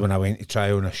heard when I went to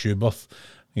try on a shoe buff.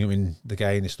 The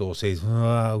guy in the store says,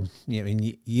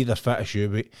 you either fit a shoe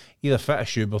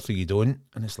buff or you don't.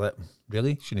 And it's like,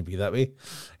 really? Shouldn't it be that way?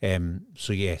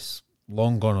 So yes,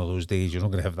 long gone are those days. You're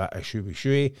not going to have that issue with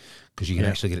Shoei because you can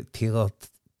actually get it tailored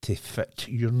to fit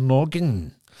your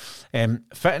noggin.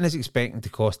 Fitting is expecting to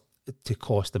cost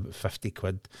about 50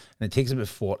 quid and it takes about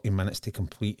 40 minutes to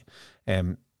complete.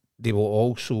 They will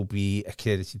also be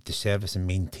accredited to service and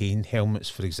maintain helmets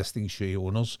for existing Shoei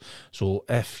owners. So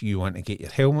if you want to get your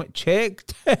helmet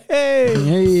checked,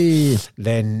 then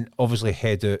obviously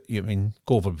head out,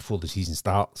 go over before the season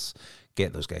starts,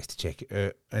 get those guys to check it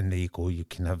out, and there you go. You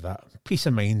can have that peace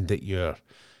of mind that your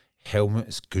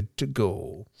helmet's good to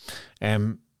go.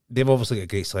 They've obviously got a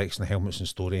great selection of helmets in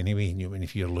store anyway, and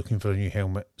if you're looking for a new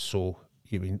helmet, so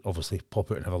obviously pop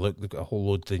out and have a look. They've got a whole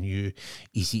load of the new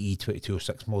ECE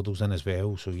 2206 models in as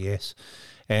well, so yes.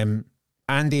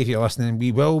 Andy, if you're listening,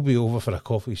 we will be over for a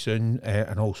coffee soon,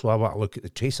 and also have a look at the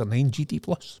Tracer 9 GT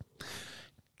Plus,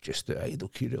 just out of idle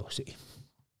curiosity.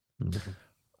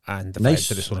 and the Nice. fact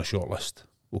that it's on a short list.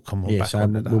 We'll come Yes, back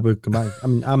on to that. we'll come back.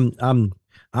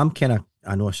 I'm kind of.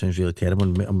 I know it sounds really terrible,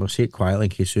 and I'm gonna say it quietly in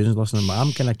case Susan's listening, but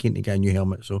I'm kind of keen to get a new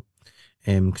helmet. So,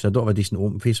 because I don't have a decent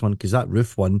open face one, because that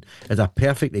roof one is a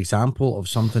perfect example of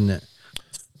something that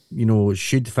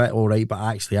should fit all right, but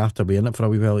actually after wearing it for a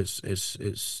wee while,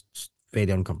 it's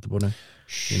very uncomfortable now.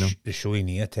 The Shoei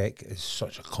Neotech is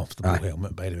such a comfortable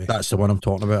helmet, by the way. That's the one I'm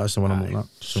talking about. That's the one I'm looking at.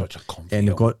 So, Such a comfy and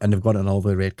helmet. they've got it in all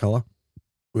the red colour,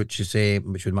 which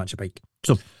would match a bike.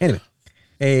 So anyway,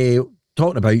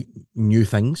 talking about new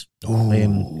things.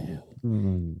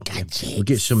 Gadgets. We'll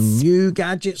get some new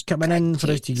gadgets coming in for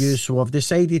us to use. So I've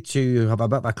decided to have a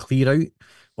bit of a clear out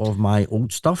of my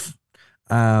old stuff.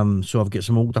 So I've got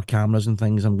some older cameras and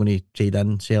things I'm going to trade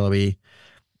in, sell away,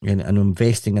 and I'm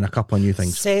investing in a couple of new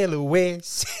things. Sail away.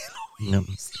 Yep.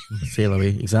 Sail away,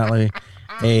 exactly.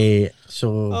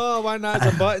 So Oh, why not?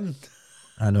 It's a button.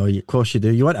 I know, of course you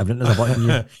do. You want everything as a button.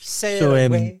 You. Sail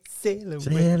away. Sail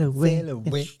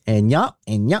away. And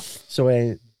yeah. So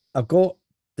I've got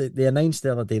they announced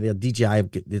the other day their DJI. I've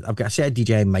got a set of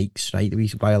DJI mics, right?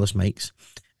 These wireless mics,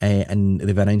 and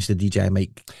they've announced the DJI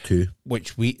Mic 2.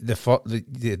 Which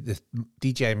the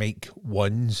DJI Mic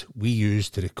 1s we use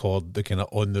to record the kind of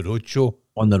on the road show.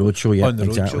 On the road show, yeah, On the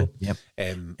road exactly. show. Yep.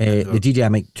 And The DJI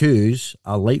Mic 2s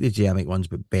are like the DJI Mic 1s,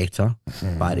 but better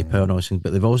battery power and all those things.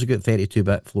 But they've also got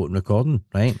 32-bit floating recording,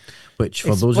 right? Which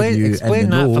for those of you in explain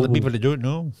the that know, for the people that don't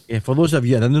know. yeah, for those of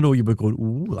you in the know, you would go,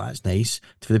 "Ooh, that's nice."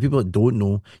 For the people that don't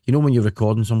know, when you're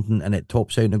recording something and it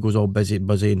tops out and it goes all buzzy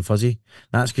and fuzzy,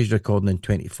 that's because you're recording in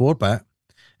 24-bit.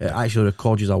 It actually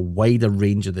records you a wider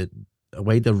range of the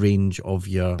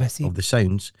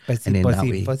sounds. Busy,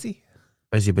 fuzzy.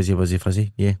 Busy,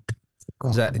 fuzzy. Yeah.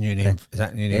 Is that the new name? Is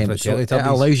that the new name for the So it Teletubbies?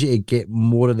 allows you to get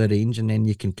more of the range, and then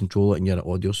you can control it in your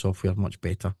audio software much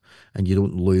better, and you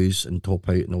don't lose and top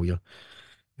out and all your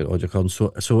audio recording.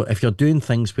 So if you're doing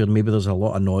things where maybe there's a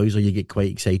lot of noise, or you get quite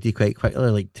excited quite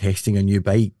quickly, like testing a new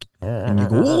bike, and you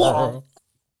go, "Whoa,"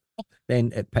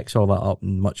 then it picks all that up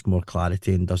in much more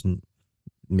clarity and doesn't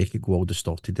make it go all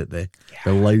distorted at the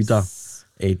louder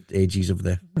edges of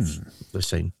the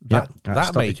sound. That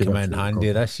stuff might you come can in actually handy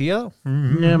record. this year.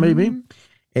 Yeah, maybe.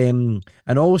 And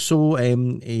also,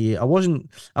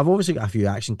 I've obviously got a few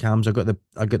action cams. I got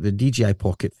the DJI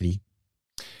Pocket 3.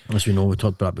 As we know, we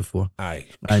talked about that before. Aye,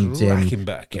 And, cracking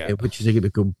bit of kit. Which is a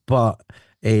bit cool. But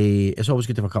it's always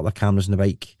good to have a couple of cameras on the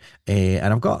bike.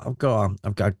 And I've got a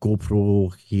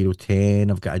GoPro Hero 10.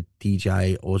 I've got a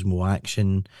DJI Osmo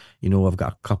Action. I've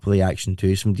got a couple of the Action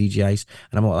 2s from DJIs,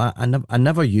 and I'm like that. I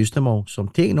never used them all, so I'm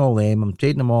taking all them. I'm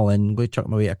trading them all in. I'm going to chuck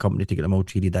my way at a company to get them all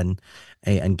traded in,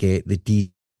 and get the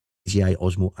DJI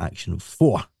Osmo Action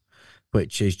 4,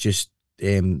 which is just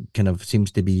kind of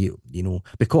seems to be,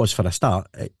 because for a start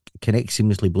it connects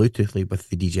seamlessly Bluetoothly with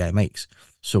the DJI mics,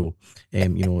 so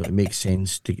it makes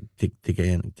sense to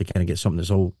kind of get something that's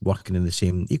all working in the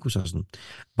same ecosystem.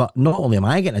 But not only am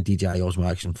I getting a DJI Osmo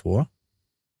Action 4,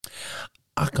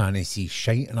 I can't see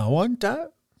shite and I want it.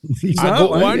 exactly, I got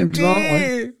one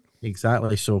too.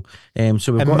 Exactly. So we've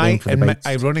got them for the And bikes.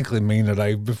 ironically, mine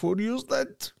arrived before yours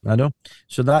did. I know.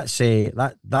 So that's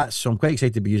so I'm quite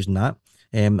excited to be using that.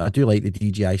 I do like the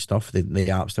DJI stuff, the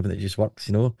app stuff that just works,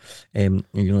 and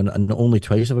only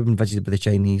twice have I been visited by the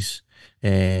Chinese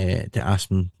to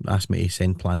ask me to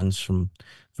send plans from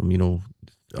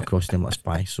across them, let's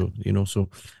buy. So so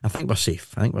I think we're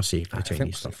safe. I think we're safe with the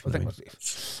Chinese stuff. I think we're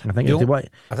safe. I think if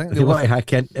they want to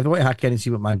hack in and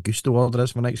see what my Gusto order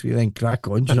is for next week, then crack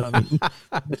on. Do you know what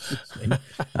I mean?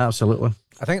 Absolutely.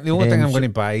 I think the only thing I'm so- going to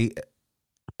buy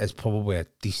is probably a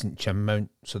decent chin mount.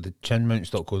 So the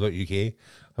chinmounts.co.uk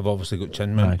have obviously got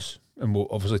chin mounts, and we'll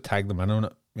obviously tag them in on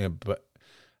it. Yeah, but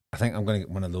I think I'm going to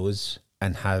get one of those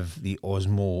and have the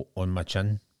Osmo on my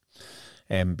chin.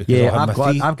 Because Yeah, I'll have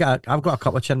I've got a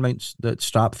couple of chin mounts that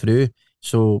strap through,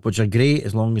 so which are great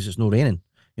as long as it's not raining.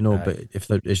 But if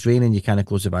it's raining, you kind of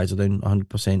close the visor down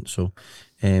 100%. So,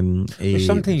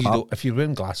 sometimes you don't. If you're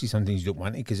wearing glasses, sometimes you don't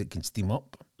want it because it can steam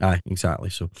up. Aye,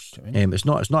 exactly. So, Do you know what I mean?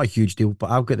 it's not a huge deal,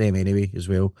 but I've got them anyway as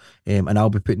well. And I'll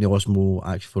be putting the Osmo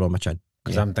Action 4 on my chin.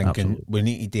 Because Yeah, I'm thinking absolutely. we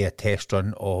need to do a test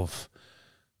run of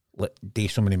do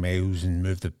so many miles and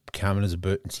move the cameras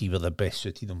about and see where they're best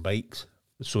suited on bikes.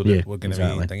 So that Yeah, we're going to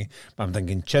exactly. be thinking. But I'm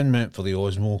thinking chin mount for the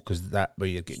Osmo because that way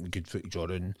you're getting good footage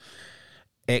on.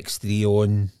 X3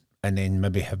 on, and then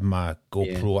maybe have my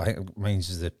GoPro. I think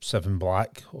mine's is the 7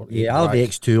 black. Or 8 Yeah, I'll have the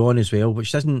black. X2 on as well,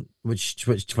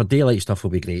 which for daylight stuff will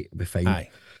be great. It'll be fine. Aye.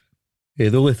 Yeah,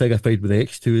 the only thing I find with the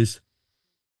X2 is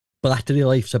battery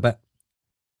life's a bit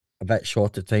a bit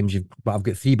short at times. But I've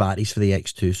got 3 batteries for the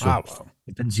X2, so well.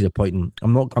 I didn't see the point in.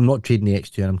 I'm not trading the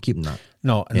X2, and I'm keeping that.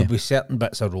 No, and there'll be certain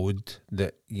bits of road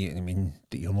that that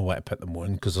you'll know where to put them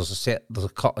on, because there's a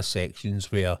couple of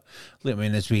sections where, look, I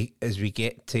mean, as we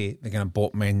get to the kind of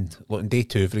bottom end, like in day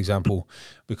 2, for example,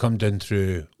 we come down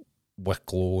through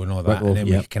Wicklow and all that, and then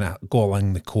we kind of go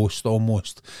along the coast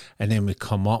almost, and then we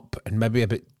come up, and maybe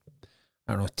about,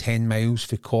 I don't know, 10 miles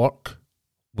for Cork,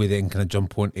 we then kind of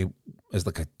jump onto as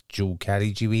like a dual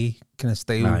carriageway kind of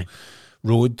style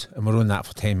road, and we're on that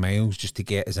for 10 miles just to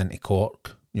get us into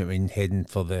Cork. You know what I mean? Heading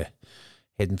for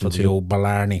the old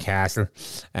Blarney Castle,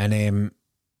 and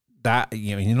that,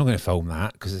 you know, you're not going to film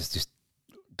that because it's just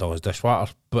dollars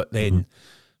dishwater. But then,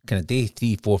 kind of day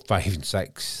 3, 4, 5, and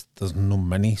 6, there's no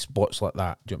many spots like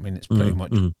that. Do you know what I mean? It's pretty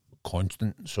much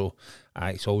constant. So,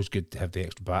 it's always good to have the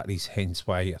extra batteries. Hence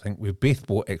why I think we've both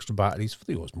bought extra batteries for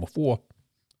the Osmo 4.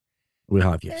 We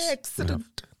have, yes.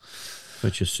 Excellent.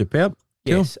 Which is superb.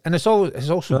 Yes, and it's also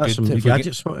good. Some new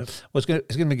gadgets. It's going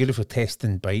to be good for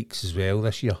testing bikes as well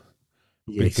this year.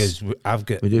 Yes. Because I've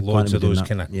got loads of those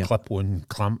kind of clip-on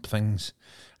clamp things,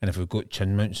 and if we've got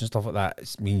chin mounts and stuff like that,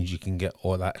 it means you can get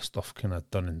all that stuff kind of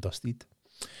done and dusted.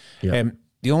 Yeah.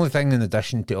 The only thing in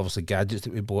addition to obviously gadgets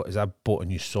that we bought is I bought a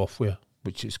new software,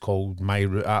 which is called My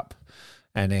Route App,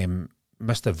 and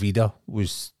Mr. Vida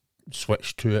was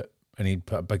switched to it, and he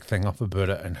put a big thing up about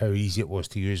it and how easy it was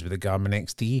to use with the Garmin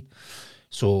XT.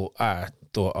 So I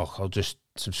thought, I'll just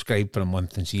subscribe for a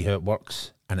month and see how it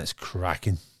works, and it's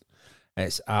cracking.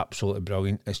 It's absolutely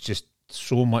brilliant. It's just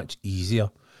so much easier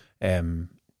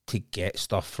to get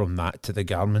stuff from that to the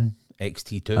Garmin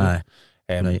XT2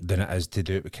 than it is to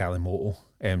do it with Kalimoto,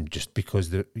 just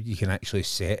because you can actually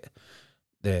set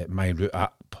the My Route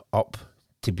app up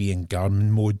to be in Garmin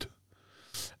mode,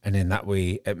 and then that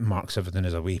way it marks everything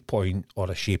as a waypoint or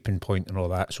a shaping point and all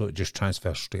that, so it just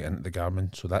transfers straight into the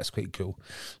Garmin. So that's quite cool.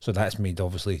 So that's made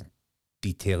obviously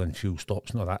detailing fuel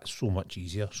stops and all that so much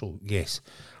easier. So yes,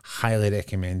 highly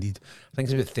recommended. I think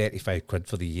it's about 35 quid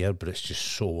for the year, but it's just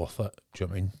so worth it. Do you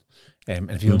know what I mean?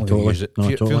 And if you're only going to use it,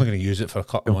 if you're only going to use it for a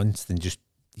couple of months, then just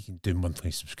you can do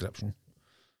monthly subscription.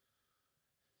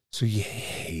 So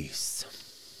yes,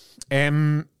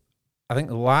 I think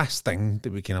the last thing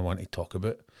that we kind of want to talk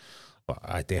about, well,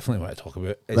 I definitely want to talk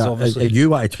about, is obviously you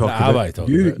want to talk about.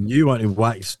 You want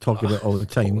to talk about all the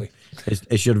time. Totally.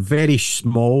 It's your very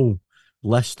small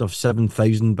list of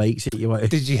 7,000 bikes that you want to.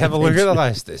 Did you have a look at the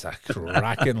list? It's a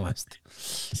cracking list.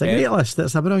 It's a great list.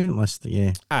 It's a brilliant list.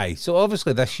 Yeah. Aye. So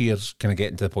obviously this year's kind of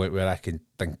getting to the point where I can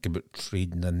think about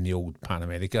trading in the old Pan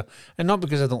America, and not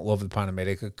because I don't love the Pan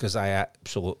America, because I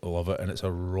absolutely love it and it's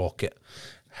a rocket.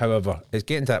 However, it's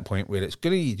getting to that point where it's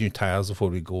going to need new tyres before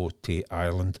we go to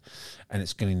Ireland, and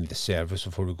it's going to need a service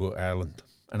before we go to Ireland.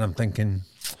 And I'm thinking,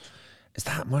 is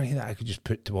that money that I could just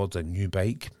put towards a new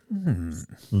bike?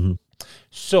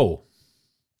 So,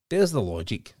 there's the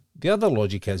logic. The other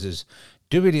logic is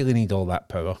do we really need all that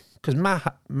power? Because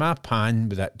my Pan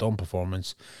with that Dawn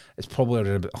Performance is probably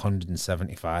around about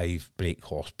 175 brake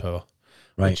horsepower,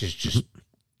 which is just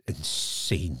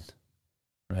insane.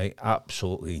 Right,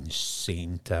 absolutely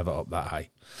insane to have it up that high.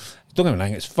 Don't get me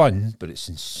wrong, it's fun, but it's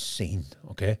insane.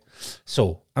 Okay,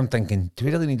 so I'm thinking, do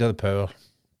we really need other power?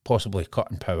 Possibly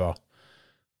cutting power.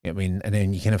 You know what I mean? And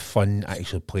then you can have fun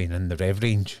actually playing in the rev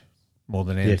range more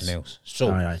than anything else. So,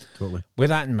 totally. With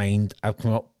that in mind, I've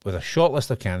come up with a short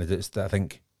list of candidates that I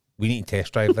think we need to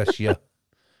test drive this year.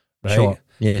 Right? Short.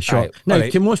 Yeah, short. Right. Now,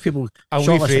 Right. to most people, I'll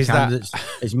short list rephrase of that. candidates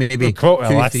is maybe 2, Quote a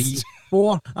 3, list.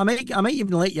 4. I might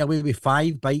even let you away with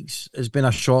 5 bikes has been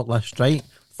a short list, right?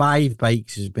 5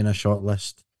 bikes has been a short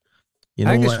list. You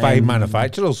know, I think it's 5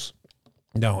 manufacturers.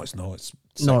 No, it's not. It's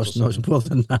no, it's not. It's more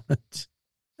than that.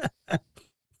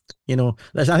 You know,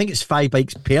 I think it's 5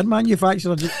 bikes per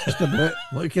manufacturer. Just about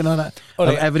looking at it, All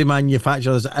right. every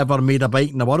manufacturer that's ever made a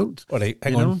bike in the world. All right,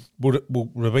 hang on. We'll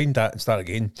rewind that and start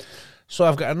again. So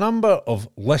I've got a number of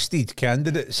listed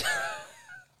candidates.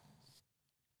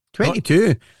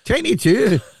 22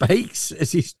 bikes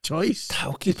is his choice.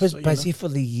 That'll keep us busy for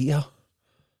the year.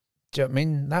 Do you know what I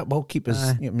mean? That will keep us, you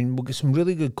know what I mean, we'll get some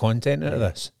really good content out of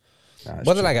this.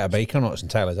 Whether I get a bike or not is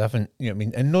entirely different. You know what I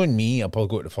mean? And knowing me, I'll probably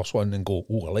go to the first one and go,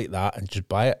 oh, I like that, and just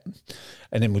buy it.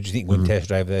 And then we'll just need to go and test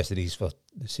drive the rest of these for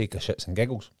the sake of shits and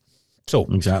giggles. So,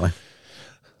 Exactly.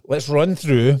 let's run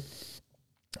through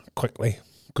quickly,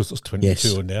 because there's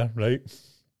 22 on there, right?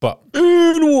 But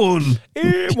In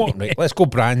one. right, let's go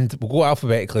brand. We'll go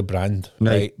alphabetically brand,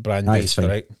 right? Brand based, fine.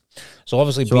 right? So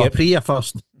obviously, So Aprilia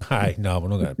first. Aye, no, we're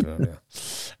not going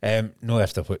to. No,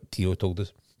 after what Tio told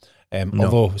us.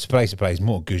 Although, surprise,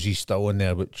 Moto Guzzi's still in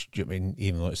there, which, do you know what I mean,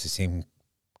 even though it's the same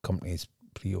company as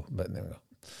Prio, but there we go.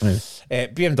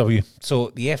 Right. BMW.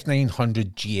 So the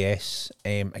F900 GS,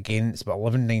 again, it's about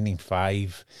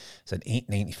 11,995. It's an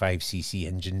 895cc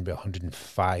engine with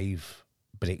 105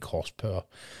 brake horsepower.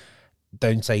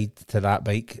 Downside to that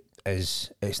bike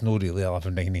is it's not really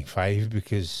 11,995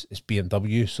 because it's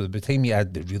BMW. So by the time you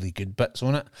add the really good bits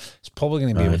on it, it's probably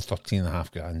going to be about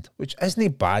 13.5 grand, which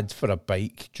isn't bad for a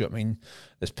bike. Do you know what I mean?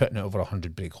 That's putting out over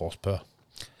 100 brake horsepower.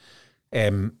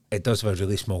 It does have a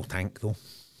really small tank though.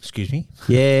 Excuse me.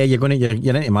 Yeah, you're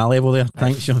into my level there.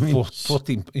 Thanks, you know what I mean?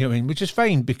 14, you know what I mean? Which is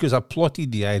fine because I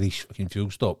plotted the Irish fucking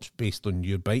fuel stops based on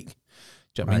your bike.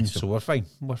 Do you know what I mean? So we're fine.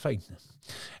 We're fine.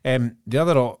 The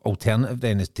other alternative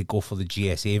then is to go for the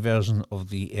GSA version of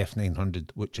the F900,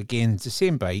 which again is the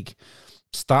same bike,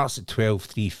 starts at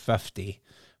 12,350,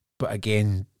 but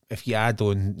again, if you add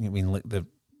on, you know, I mean, like the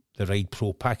Ride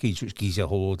Pro package, which gives you a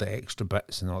whole load of extra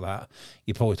bits and all that,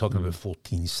 you're probably talking about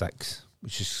 14,600.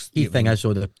 Which is Key thing is,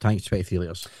 so the tank's 23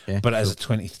 litres. Yeah. But it is a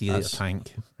 23 litre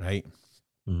tank, right?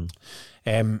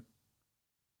 Mm.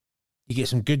 You get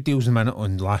some good deals in a minute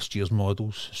on last year's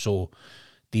models. So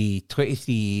the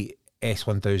 23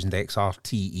 S1000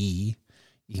 XRTE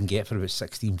you can get for about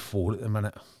 16.4 at the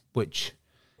minute, which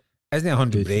isn't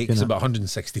 100 brake, it's about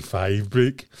 165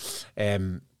 brake.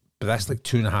 But that's like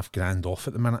 2.5 grand off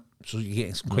at the minute. So you're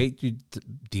getting some quite good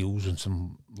deals on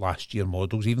some last year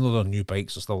models, even though they're new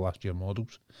bikes, they're still last year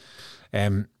models.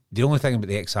 The only thing about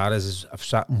the XR is I've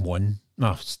sat in one.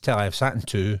 No, I've sat in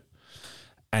two.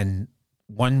 And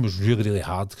one was really, really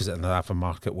hard because it had an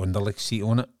aftermarket Wonderlic seat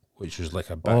on it, which was like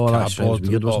a bit cardboard.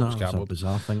 Weird, wasn't it? It was a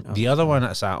bizarre thing. The other one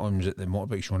that I sat on was at the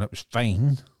motorbike show and it was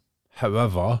fine.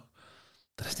 However,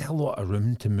 there isn't a lot of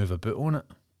room to move about on it.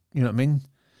 You know what I mean?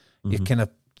 You're kind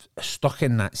of stuck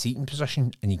in that seating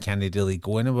position and you can't really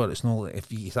go anywhere. It's not like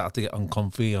if you start to get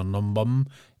uncomfy or numb bum,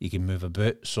 you can move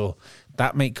about. So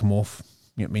that might come off.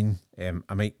 You know what I mean?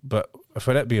 I might, but if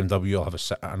we're at BMW, I'll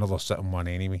have another sitting one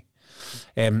anyway.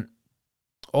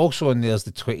 Also in there's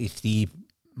the 23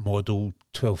 model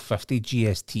 1250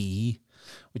 GSTE,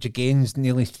 which again is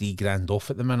nearly 3 grand off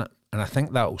at the minute, and I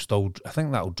think that'll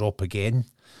drop again.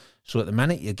 So at the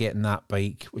minute you're getting that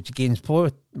bike, which again is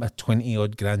probably a 20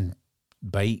 odd grand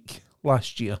bike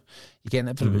last year. You're getting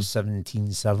it for about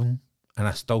 17.7, and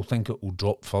I still think it will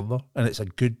drop further. And it's a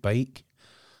good bike,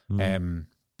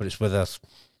 but it's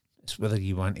whether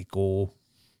you want to go.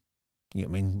 You know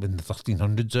what I mean? When the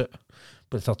 1300's out,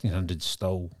 but the 1300's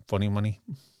still funny money.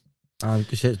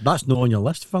 That's not on your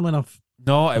list, funnily enough.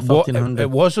 No, it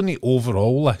was on the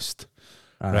overall list,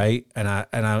 right? And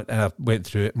I went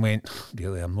through it and went,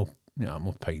 really, I'm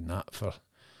not paying that for.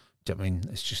 Do you know what I mean?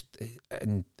 It's just,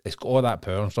 and it's got all that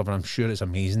power and stuff, and I'm sure it's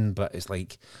amazing, but it's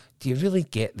like, do you really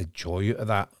get the joy out of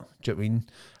that? Do you know what I mean?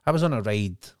 I was on a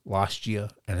ride last year,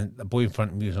 and the boy in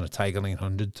front of me was on a Tiger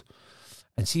 900,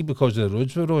 and see, because of the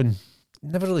roads we were on,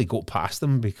 never really got past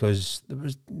them because there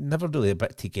was never really a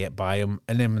bit to get by them,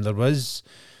 and then when there was,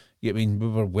 you know what I mean, we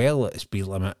were well at the speed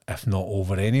limit, if not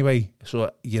over anyway,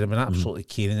 so you'd have been absolutely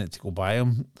carrying it to go by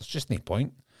them. There's just no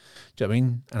point. Do you know what I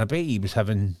mean? And I bet he was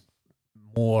having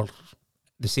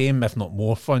the same, if not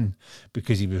more fun,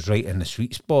 because he was right in the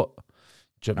sweet spot.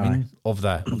 Do you know what I mean? Of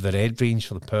the red range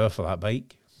for the power for that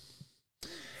bike.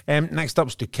 Next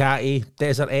up's Ducati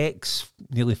Desert X,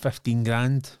 nearly 15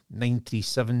 grand,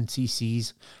 937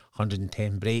 cc's,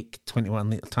 110 brake, 21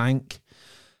 litre tank.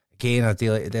 Again, I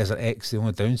do like the Desert X. The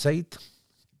only downside,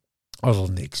 other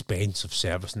than the expense of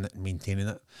servicing it and maintaining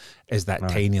it, is that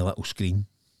tiny little screen,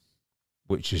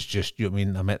 which is just, you know what I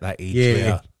mean? I'm at that age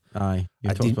where I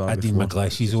did my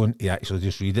glasses on to actually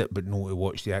just read it, but no to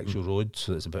watch the actual road,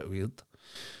 so it's a bit weird.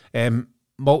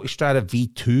 Multistrada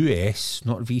V2S,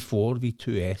 not V4,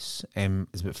 V2S,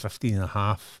 is about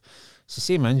 15.5. It's the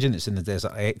same engine that's in the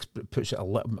Desert X, but it puts it a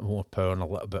little bit more power and a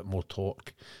little bit more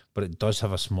torque, but it does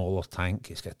have a smaller tank.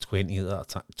 It's got a 20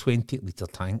 litre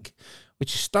tank,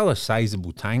 which is still a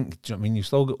sizable tank. Do you know what I mean? You've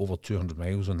still got over 200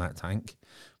 miles on that tank,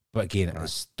 but again, it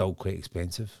is still quite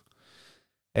expensive.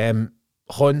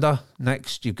 Honda,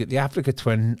 next, you've got the Africa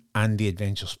Twin and the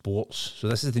Adventure Sports. So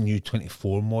this is the new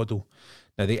 24 model.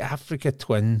 Now, the Africa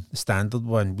Twin, the standard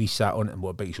one, we sat on it and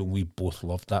what bike show, we both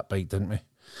loved that bike, didn't we?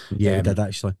 Yeah, we did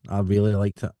actually. I really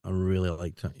liked it.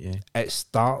 Yeah. It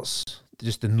starts,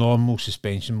 just the normal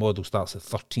suspension model starts at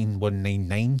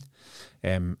 13,199.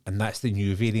 And that's the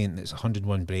new variant. It's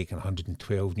 101 brake and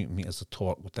 112 Newton meters of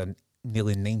torque with a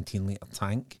nearly 19 litre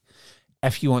tank.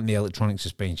 If you want the electronic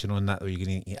suspension on that, though, you're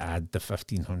going to need to add the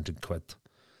 1,500 quid.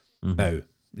 Now,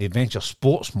 the Adventure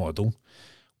Sports model,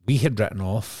 we had written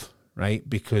off, right,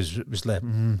 because it was like,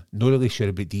 not really sure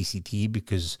about DCT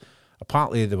because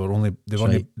Apparently, they were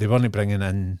only bringing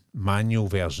in manual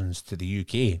versions to the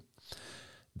UK.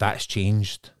 That's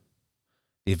changed.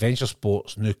 The Adventure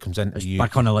Sports now comes into It's the UK.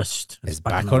 back on the list. It's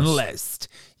back on the list.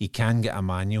 You can get a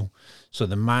manual. So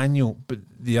the manual, but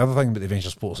the other thing about the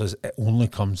Adventure Sports is it only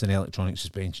comes in electronic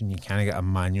suspension. You can't get a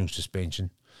manual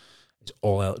suspension. It's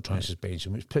all electronic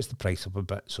suspension, which puts the price up a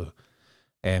bit. So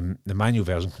the manual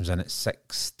version comes in at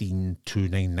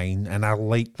 $16,299, and I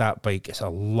like that bike. It's a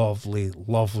lovely,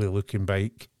 lovely looking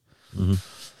bike. Mm-hmm.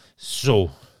 So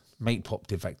might pop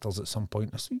to Victor's at some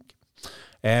point this week.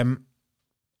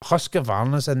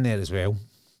 Husqvarna's in there as well.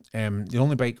 The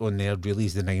only bike on there really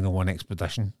is the 901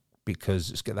 Expedition because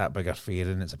it's got that bigger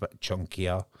fairing, it's a bit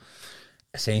chunkier.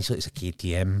 Essentially, it's a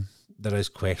KTM. There is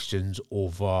questions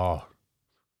over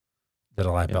the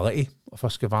reliability of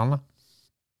Husqvarna.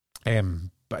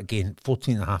 But again,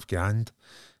 14.5 grand.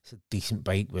 It's a decent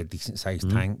bike with a decent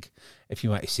sized tank. If you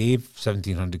want to save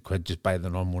 1,700 quid, just buy the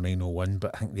normal 901.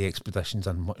 But I think the Expedition's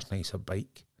a much nicer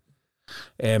bike.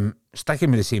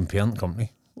 Sticking with the same parent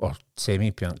company or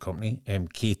semi-parent company,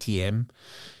 KTM.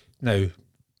 Now,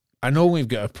 I know we've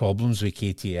got our problems with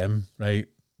KTM, right?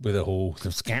 With the whole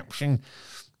subscription,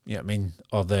 you know what I mean?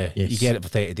 Or you get it for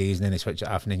 30 days and then they switch it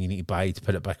off and then you need to buy to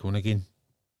put it back on again.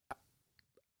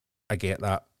 I get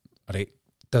that, all right?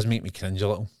 Does make me cringe a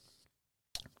little.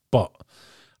 But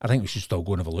I think we should still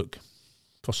go and have a look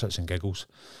for shits and giggles.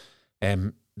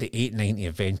 The 890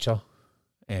 Adventure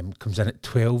comes in at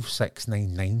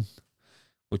 12,699,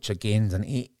 which again is an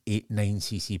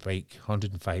 889cc bike,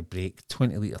 105 brake,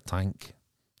 20 litre tank,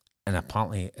 and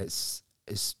apparently it's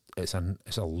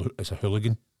a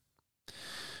hooligan.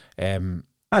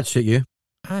 I'd suit you.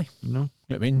 Aye, You know? you know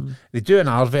what I mean? They do an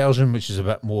R version, which is a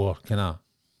bit more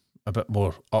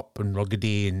up and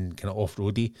ruggedy and kind of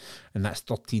off-roady, and that's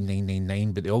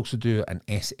 13,999. But they also do an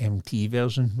SMT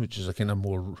version, which is a kind of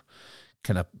more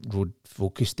kind of road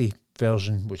focused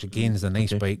version, which again is a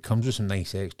nice bike, comes with some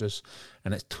nice extras,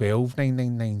 and it's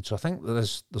 12,999. So I think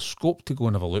there's scope to go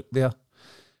and have a look there.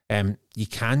 You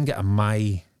can get a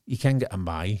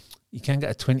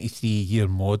 23-year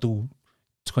model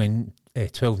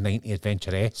 1290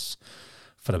 Adventure S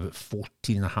for about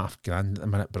 14.5 grand at the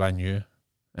minute, brand new.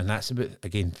 And that's about,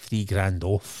 again, 3 grand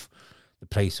off the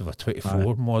price of a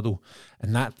 24 model.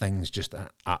 And that thing's just an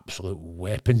absolute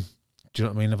weapon. Do you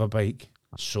know what I mean, of a bike?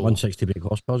 So 160 brake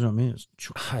horsepower, do you know what I mean?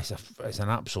 it's an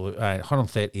absolute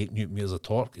 138 newton meters of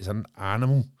torque. It's an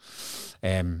animal.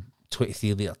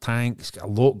 23 litre tank. It's got a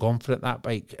lot gone for it, that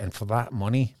bike. And for that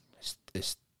money,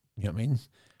 it's you know what I mean?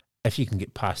 If you can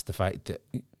get past the fact that,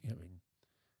 you know what I mean,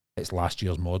 it's last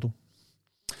year's model.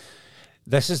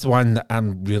 This is the one that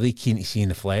I'm really keen to see in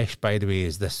the flesh, by the way,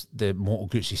 is the Moto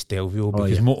Guzzi Stelvio,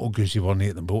 because Moto Guzzi weren't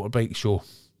at the motorbike show.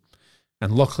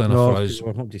 And luckily enough for us,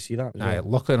 we're hoping to see that.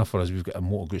 luckily enough for us, we've got a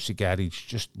Moto Guzzi garage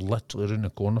just literally around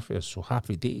the corner for us, so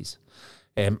happy days.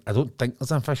 I don't think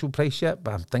there's an official price yet,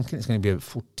 but I'm thinking it's going to be about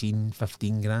 15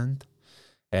 grand.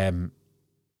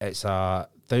 It's a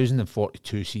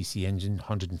 1,042cc engine,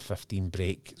 115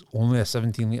 brake. It's only a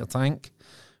 17 litre tank,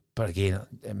 but again,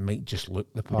 it might just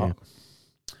look the part.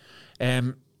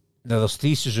 Now there's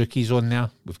 3 Suzukis on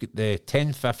there. We've got the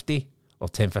 1050 or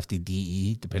 1050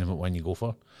 DE, depending on what one you go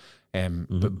for.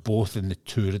 But both in the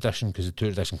Tour edition, because the Tour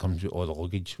edition comes with all the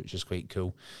luggage, which is quite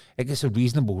cool. It gets a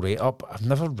reasonable rate up. I've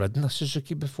never ridden a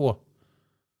Suzuki before.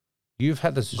 You've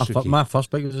had a Suzuki. My first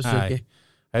bike was a Suzuki. Aye.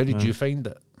 How did you find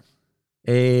it?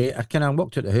 I kind of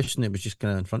walked out the house and it was just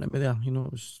kind of in front of me there. You know,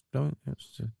 it was brilliant.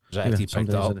 Was that after you picked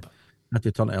it up? I had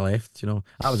to turn to the left, you know.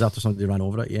 That was after somebody ran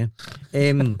over it, yeah.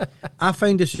 I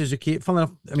found the Suzuki, funnily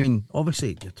enough, I mean,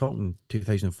 obviously, you're talking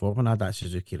 2004 when I had that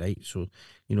Suzuki, right? So,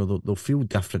 you know, they'll feel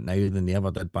different now than they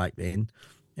ever did back then.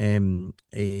 I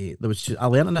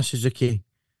learned on a Suzuki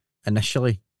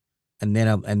initially, and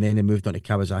then they moved on to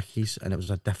Kawasaki's, and it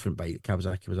was a different bike.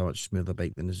 Kawasaki was a much smoother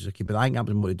bike than the Suzuki, but I think that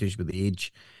was more to do with the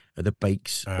age of the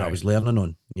bikes that I was learning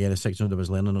on. Yeah, the 600 I was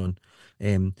learning on.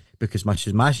 Because my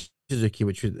Suzuki,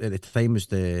 which was, at the time was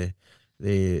the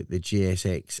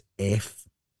GSX F,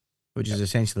 which is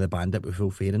essentially the Bandit with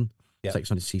full fairing,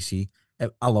 600cc.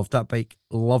 I loved that bike,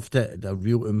 loved it. The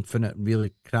real oomph in it,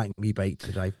 really cracking me bike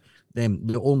to drive.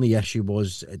 The only issue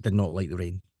was it did not like the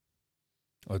rain.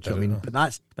 Oh, I mean, but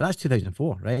that's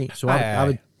 2004, right? So I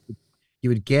would, you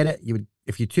would get it. You would,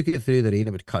 if you took it through the rain,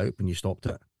 it would cut out when you stopped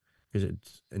it, and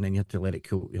then you had to let it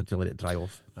cool. You had to let it dry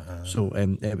off. So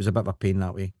it was a bit of a pain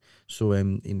that way. So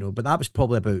you know, but that was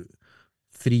probably about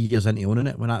 3 years into owning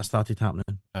it when that started happening.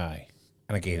 Aye,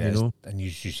 and again, and you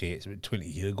say it's about 20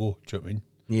 years ago. Do you know what I mean?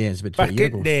 Yeah, it's about 20 years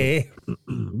ago.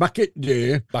 Back in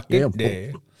the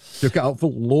day. Took it out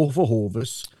for Lofa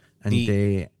Hovis, and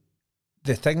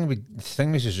The thing with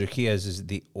Suzuki is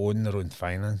they own their own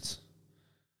finance,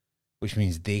 which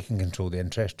means they can control the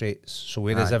interest rates. So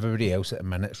whereas everybody else at the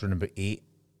minute's running about 8,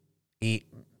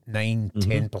 9,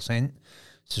 10%,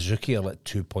 Suzuki are like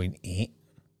 2.8,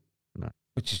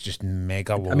 which is just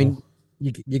mega low. I mean,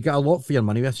 you get a lot for your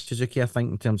money with Suzuki, I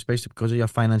think, in terms, especially because of your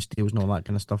finance deals and all that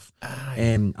kind of stuff.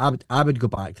 I would go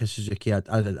back to Suzuki. If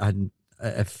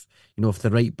the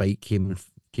right bike came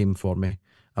for me,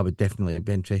 I would definitely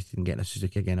be interested in getting a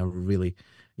Suzuki again. I really,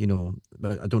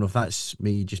 but I don't know if that's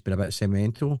me just being a bit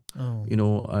sentimental,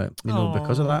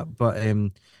 because of that. But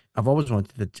I've always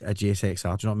wanted a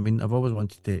GSXR. Do you know what I mean? I've always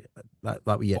wanted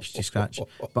that wee itch to scratch,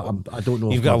 but I don't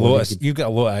know. You've got a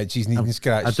lot of itches needing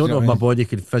scratch. I don't know if my body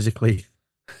could physically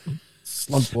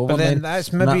slump over. But then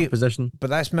that's maybe in that position. But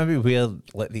that's maybe where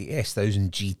like the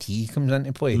S1000 GT comes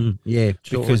into play. Yeah,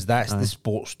 totally. Because that's the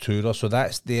sports tourer, so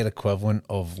that's their equivalent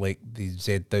of like the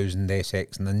Z1000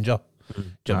 SX Ninja. Do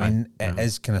you know what I mean? It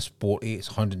is kind of sporty. It's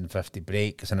 150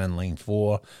 brake. It's an inline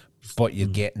 4, but you're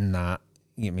getting that.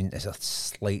 It's a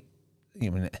slight.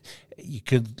 You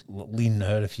could lean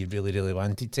her if you really, really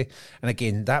wanted to. And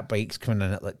again, that bike's coming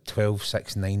in at like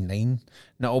 12,699.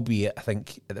 Now, albeit, I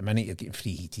think at the minute you're getting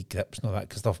free heated grips and all that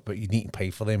kind of stuff, but you need to pay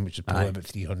for them, which is probably about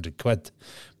 300 quid.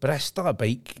 But that's still a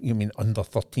bike. Under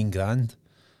 13 grand.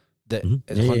 That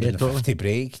is 150 totally.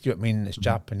 Brake. Do you know what I mean? It's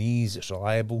Japanese. It's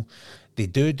reliable. They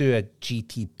do a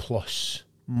GT Plus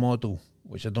model,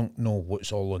 which I don't know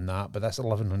what's all on that, but that's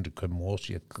 1,100 quid more,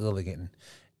 so you're clearly getting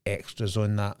extras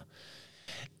on that.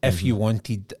 If you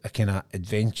wanted a kind of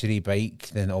adventure bike,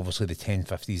 then obviously the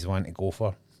 1050 is the one to go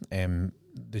for.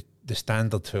 The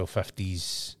standard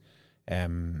 1250s, I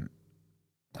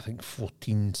think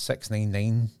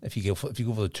 14,699. If you go for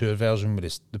the tour version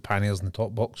with the panels in the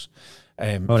top box,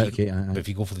 but if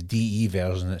you go for the DE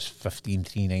version, it's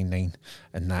 15,399,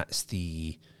 and that's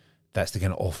the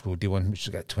kind of off-roady one, which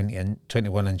has got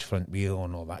 21-inch front wheel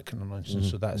and all that kind of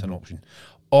nonsense. So that's an option.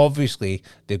 Obviously,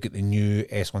 they've got the new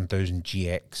S1000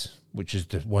 GX, which is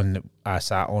the one that I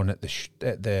sat on at the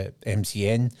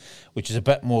MCN, which is a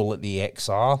bit more like the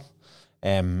XR,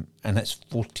 and it's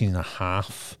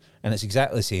 14.5, and it's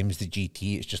exactly the same as the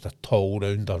GT. It's just a tall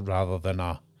rounder rather than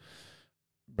a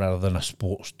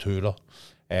sports tourer.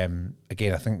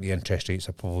 Again, I think the interest rates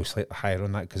are probably slightly higher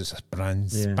on that because it's a brand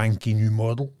spanky new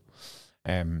model.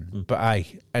 But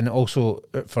and also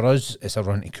for us, it's a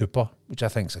run to Cooper, which I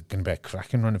think is going to be a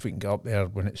cracking run if we can get up there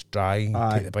when it's dry and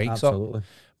take the bikes up.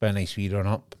 Be a nice wee run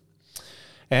up.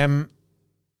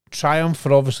 Triumph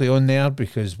are obviously on there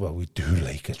because, well, we do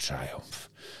like a Triumph.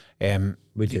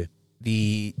 We do.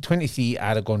 The 23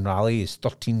 Aragon Rally is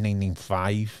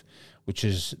 13,995, which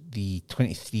is the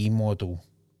 23 model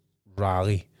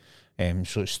Rally.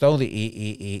 So it's still the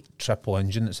 888 triple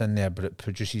engine that's in there, but it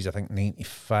produces, I think,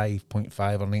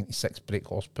 95.5 or 96 brake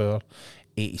horsepower,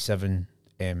 87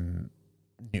 newton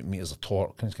meters of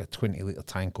torque, and it's got a 20 litre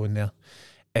tank on there.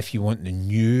 If you want the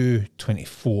new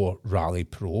 24 Rally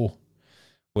Pro,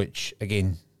 which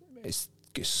again, it's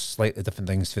slightly different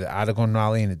things to the Aragon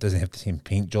Rally, and it doesn't have the same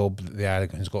paint job that the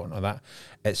Aragon's got and all that.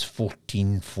 It's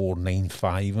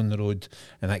 14,495 on the road,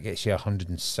 and that gets you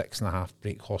 106.5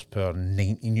 brake horsepower,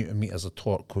 90 newton meters of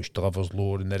torque, which delivers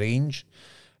lower in the range.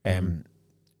 You're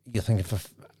thinking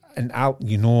I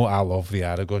love the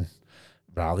Aragon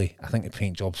Rally. I think the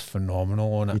paint job's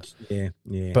phenomenal on it.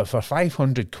 Yeah. But for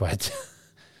 500 quid,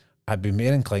 I'd be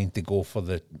more inclined to go for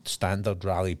the standard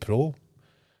Rally Pro.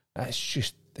 That's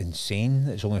just insane.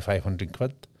 It's only 500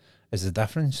 quid is the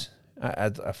difference.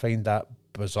 I find that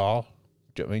bizarre.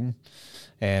 Do you know what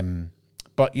I mean?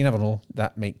 But you never know,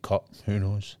 that might cut, who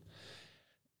knows.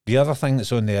 The other thing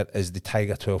that's on there is the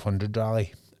Tiger 1200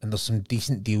 Rally, and there's some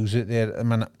decent deals out there at the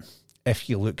minute if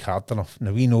you look hard enough.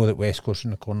 Now we know that West Coast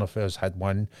and the Corner Fairs had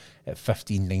one at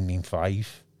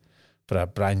 15,995 for a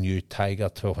brand new Tiger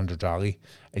 1200 Rally,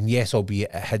 and yes,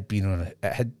 albeit it had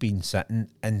been sitting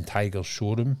in Tiger's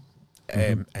showroom,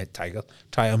 at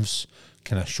Triumph's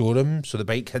kind of showroom, so the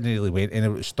bike hadn't really went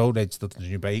anywhere. It was still registered as a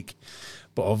new bike,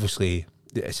 but obviously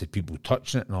it said people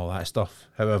touching it and all that stuff.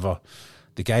 However,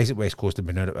 the guys at West Coast have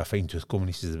been out with a fine tooth comb, and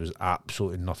he says there was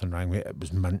absolutely nothing wrong with it. It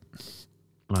was mint.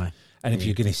 Aye. And if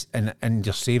you're going to, and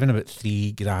you're saving about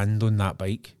 $3,000 on that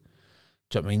bike,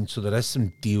 do you know what I mean? So there is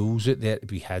some deals out there to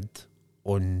be had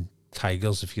on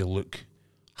Tigers if you look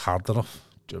hard enough.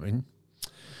 Do you know what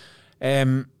I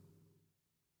mean?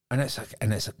 And it's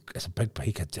a big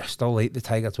bike. I still like the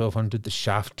Tiger 1200. The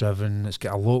shaft driven. It's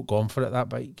got a lot going for it, that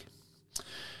bike.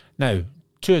 Now,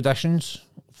 2 editions,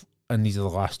 and these are the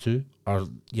last 2, are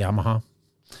Yamaha.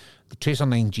 The Tracer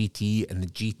 9 GT and the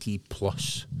GT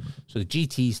Plus. So the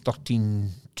GT is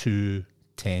 13,210.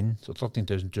 10, so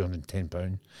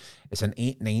 £13,210. It's an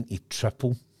 890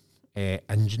 triple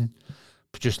engine,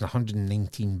 producing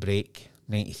 119 brake,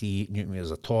 93 newton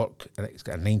meters of torque, and it's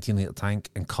got a 19 litre tank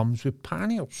and comes with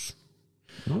panniers,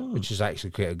 which is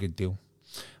actually quite a good deal.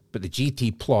 But the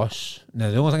GT Plus, now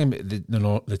the only thing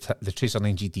about the Tracer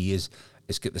 9 GT is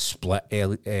it's got the split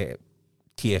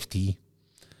TFT.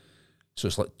 So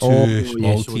it's like two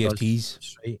small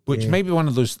TFTs, right, which might be one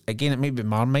of those, again, it might be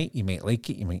Marmite, you might like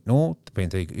it, you might not,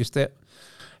 depends how you get used to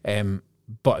it.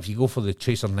 But if you go for the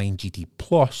Tracer 9 GT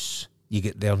Plus, you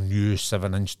get their new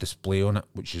 7-inch display on it,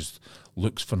 which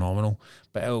looks phenomenal.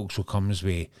 But it also comes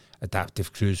with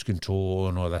adaptive cruise control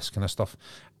and all this kind of stuff.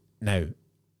 Now,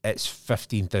 it's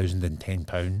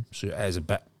 £15,010, so it is a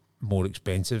bit more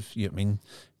expensive, you know what I mean?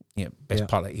 Best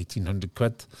part of 1,800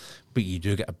 quid, but you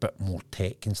do get a bit more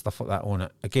tech and stuff like that on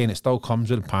it. Again, it still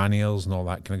comes with panniers and all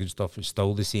that kind of good stuff. It's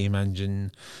still the same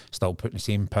engine, still putting the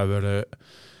same power out.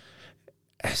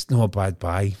 It's not a bad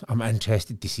buy. I'm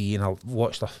interested to see, and I've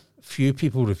watched a few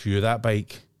people review that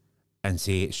bike and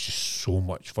say it's just so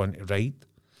much fun to ride.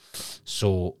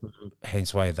 So,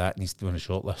 hence why that needs to be on a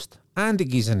short list. And it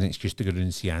gives an excuse to go around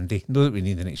and see Andy. Not that we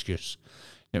need an excuse.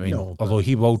 You know what I mean? Although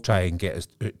he will try and get us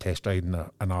out test riding an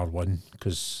R1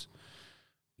 because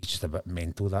he's just a bit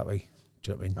mental that way.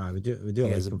 Do you know what I mean? We do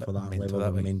like him for that level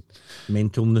of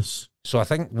mentalness. So I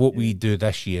think what we do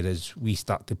this year is we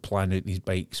start to plan out these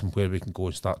bikes and where we can go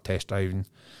and start test driving.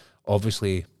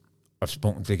 Obviously, I've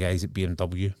spoken to the guys at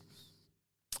BMW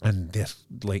and they're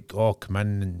like, oh, come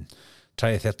in and try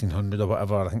a 1300 or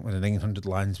whatever. I think when the 900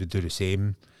 lands, we do the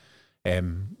same.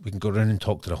 We can go around and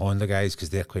talk to the Honda guys because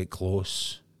they're quite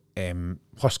close.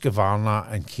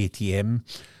 Husqvarna and KTM,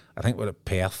 I think we're at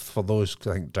Perth for those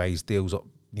because I think Drysdale's up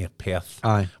near Perth,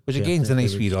 which again is a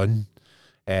nice wee run.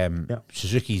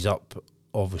 Suzuki's up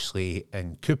obviously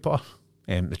in Cooper.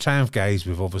 The Triumph guys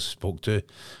we've obviously spoke to.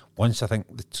 Once I think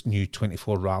the new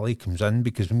 24 Rally comes in,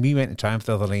 because when we went to Triumph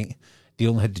the other night, they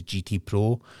only had the GT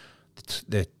Pro.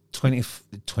 The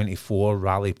 24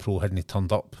 Rally Pro hadn't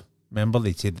turned up. Remember,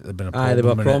 they said that there'd been a problem. They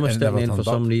were promised it, and then for up.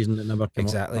 some reason it never came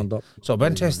turned up. So it'll be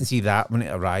interesting to see that when it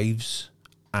arrives,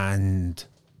 and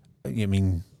you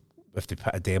mean if they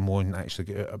put a demo and actually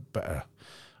get a bit of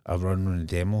a run on the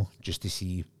demo, just to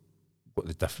see what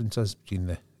the difference is between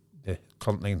the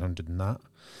current 900 and that.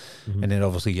 And then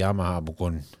obviously Yamaha will go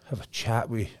and have a chat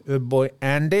with our boy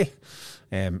Andy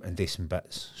and do some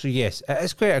bits. So yes, it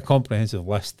is quite a comprehensive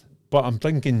list, but I'm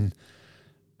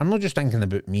not just thinking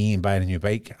about me and buying a new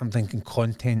bike. I'm thinking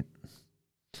content.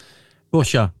 Oh,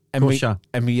 sure. And with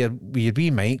your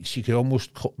wee mics, you could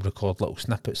almost record little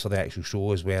snippets of the actual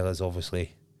show as well as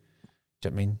obviously. Do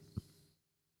you know what I mean?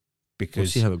 Because we'll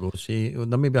see how it goes.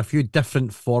 There may be a few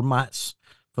different formats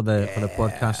for the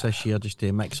podcast this year, just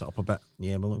to mix it up a bit.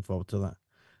 Yeah, we're looking forward to that.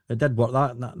 It did work.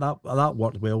 That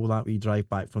worked well. That we drive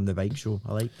back from the bike show.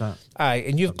 I like that. Aye,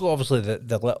 and you've got obviously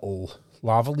the little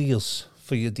lavaliers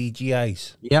for your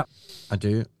DJIs. Yeah, I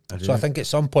do. So I think at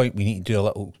some point we need to do a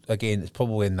little, again, it's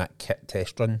probably in that kit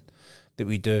test run that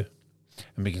we do,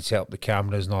 and we can set up the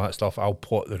cameras and all that stuff. I'll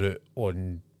plot the route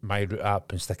on my route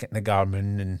app and stick it in the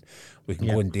Garmin, and we can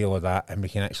go and deal with that, and we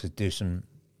can actually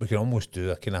we can almost do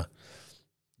a kind of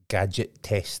gadget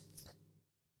test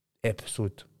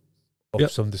episode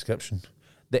of some description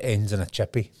that ends in a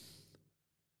chippy.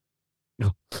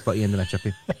 No, but you end in a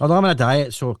chippy. Although I'm on a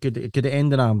diet, so could it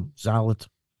end in a salad?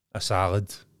 A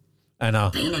salad. And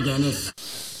a...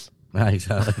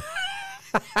 Exactly.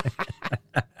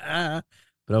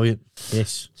 Brilliant.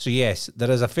 Yes. So yes, there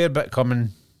is a fair bit coming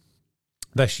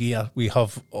this year. We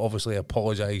have obviously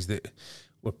apologised that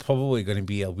we're probably going to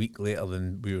be a week later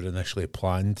than we were initially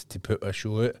planned to put a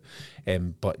show out,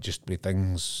 but just with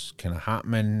things kind of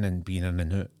happening and being in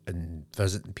and out and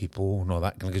visiting people and all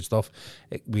that kind of good stuff,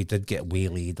 we did get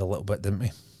waylaid a little bit, didn't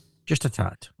we? Just a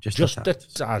tad. Just a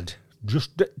tad.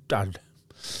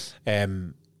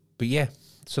 But yeah,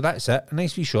 so that's it. A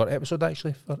nice wee short episode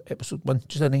actually for episode 1.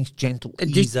 Just a nice gentle It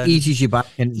just eases you back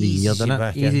into the year, doesn't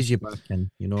it? Eases you back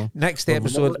in, you know. Next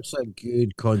episode, it's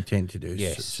good content to do.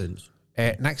 Yes.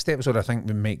 Next episode, I think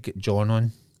we might get John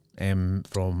on.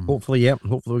 From hopefully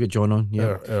we'll get John on.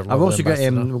 Yeah, I've also got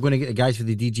we're going to get the guys for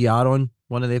the DGR on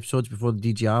one of the episodes before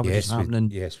the DGR, which is happening.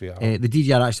 Yes, we are. The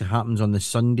DGR actually happens on the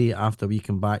Sunday after we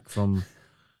come back from.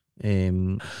 So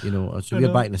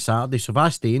we're back on the Saturday. So if I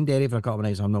stay in Derry for a couple of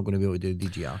nights, I'm not going to be able to do the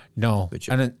DGR. No,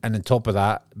 and on top of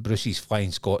that, Brucey's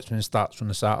Flying Scotsman starts on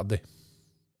the Saturday,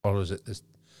 or is it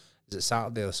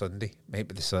Saturday or Sunday?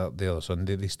 Maybe the Saturday or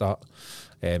Sunday they start.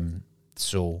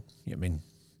 So, I mean,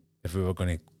 if we were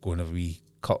going to go and have a wee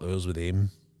cut hours with him,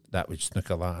 that would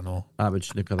snooker that and all.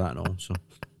 So,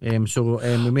 So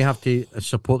we may have to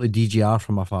support the DGR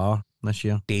from afar this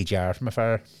year. DJR from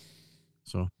afar.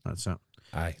 So that's it.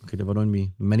 Aye. Could have on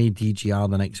me mini DGR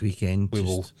the next weekend. We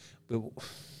will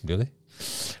really?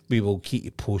 We will keep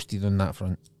you posted on that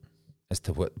front as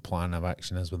to what the plan of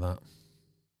action is with that.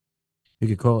 You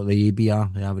could call it the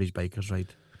ABR, the Average Bikers Ride.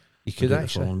 You could We'll do it the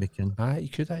actually. following weekend. Aye, you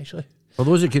could actually. For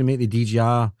those that can make the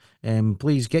DGR,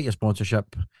 please get your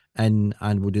sponsorship in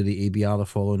and we'll do the ABR the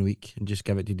following week and just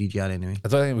give it to DGR anyway. I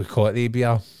don't think we call it the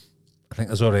ABR. I think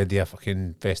there's already a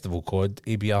fucking festival called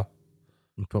ABR.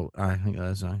 I think that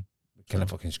is, aye. Kind of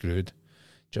fucking screwed.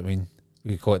 Do you know what I mean?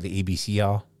 We could call it the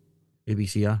ABCR.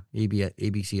 ABCR,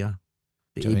 ABCR,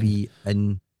 the Do you know what I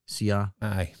mean? ABNCR,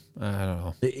 Aye. I don't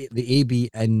know. the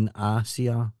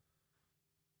ABNACR,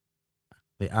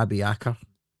 the Abiaker,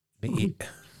 The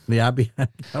the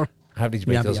Abiaker, average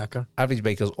the bikers. Abiaker. Average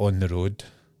bikers on the road.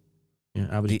 Yeah,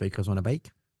 Average The- Bikers on a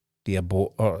bike. The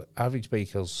abort or average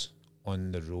bikers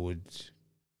on the road.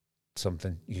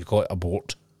 Something you could call it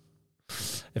abort.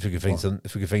 If we could find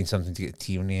something to get a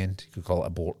T on the end, you could call it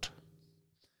abort.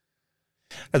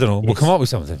 I don't know. We'll Yes. come up with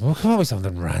something. We'll come up with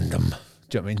something random.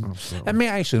 Do you know what I mean? Absolutely. It may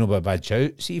actually not be a bad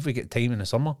shout. See if we get time in the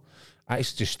summer.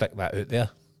 Actually, just stick that out there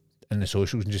in the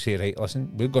socials and just say, right,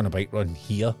 listen, we're going to bike run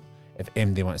here. If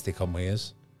MD wants to come with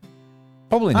us,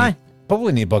 probably Aye. no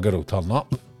bugger will turn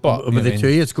up. But With the two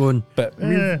of you, it's going, But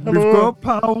we've got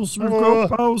pals,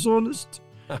 honest.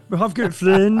 We have got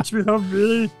friends, we have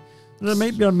really, they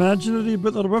might be imaginary,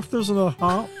 but they're with us in our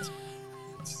heart.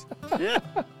 You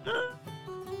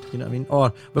know what I mean?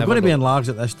 Or we're Never going to be go. in Largs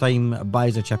at this time,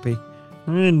 buys a chippy,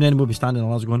 and then we'll be standing in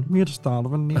Largs going, we're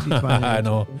starving. I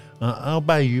know. I'll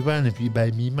buy you one if you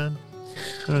buy me, man.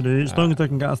 As long as I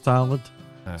can get a salad.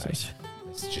 Aye. So it's-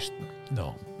 It's just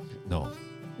no.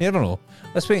 You don't know.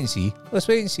 Let's wait and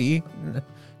see.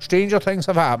 Stranger things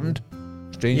have happened.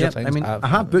 Stranger Yeah, things. I mean, have I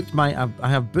have happened.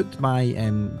 booked my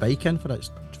bike in for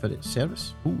its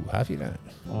service Ooh, have you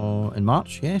now? in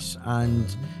March, yes,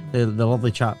 and the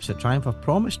lovely chaps at Triumph have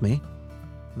promised me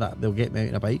that they'll get me out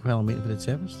on a bike while I'm waiting for the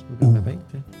service. They'll get me a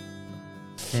bike too.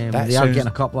 That They are sounds- getting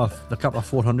a couple of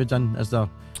 400s in as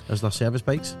their service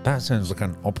bikes. That sounds like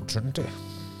an opportunity.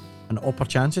 An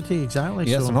opportunity, exactly.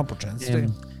 Yes, so, an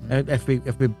opportunity.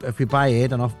 if we buy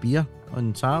Ed enough beer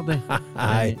on Saturday,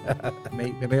 Aye.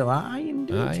 maybe like aye, and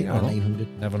do Aye, take you that know. 900.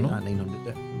 Never take know. that 900.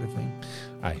 It'll be fine.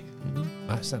 Aye.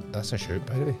 Mhm. That's a shout,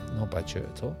 by the way. Not a bad shout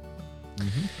at all.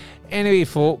 Mhm. Anyway,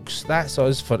 folks, that's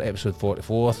us for episode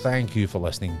 44. Thank you for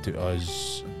listening to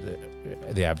us,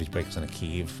 the Average Bikers in a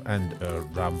Cave, and our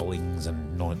ramblings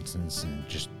and nonsense and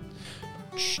just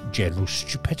general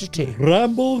stupidity.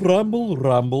 Ramble.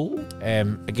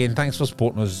 Again, thanks for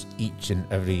supporting us each and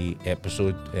every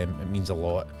episode. It means a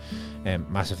lot.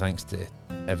 Massive thanks to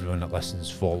everyone that listens,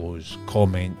 follows,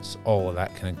 comments, all of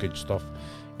that kind of good stuff.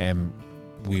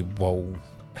 We will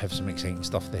have some exciting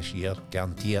stuff this year,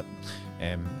 guarantee it.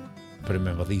 But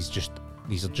remember, these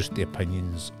are just the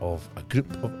opinions of a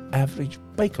group of average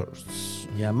bikers.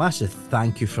 Yeah, massive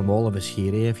thank you from all of us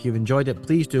here. If you've enjoyed it,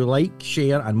 please do like,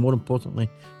 share, and more importantly,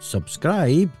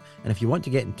 subscribe. And if you want to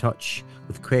get in touch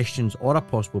with questions or a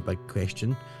possible big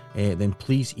question, then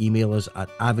please email us at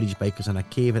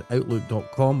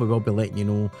averagebikersinacave@outlook.com. We will be letting you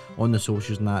know on the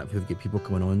socials and that if we've got people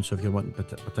coming on. So if you're wanting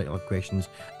particular questions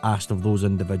asked of those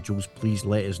individuals, please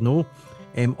let us know.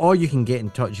 Or you can get in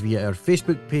touch via our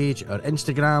Facebook page, our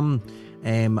Instagram,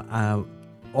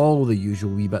 all the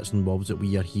usual wee bits and bobs that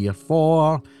we are here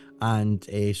for. And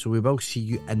so we will see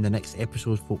you in the next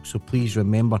episode, folks. So please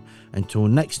remember, until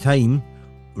next time,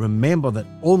 remember that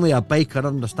only a biker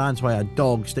understands why a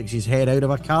dog sticks his head out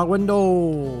of a car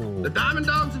window. The Diamond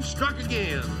Dogs have struck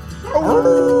again.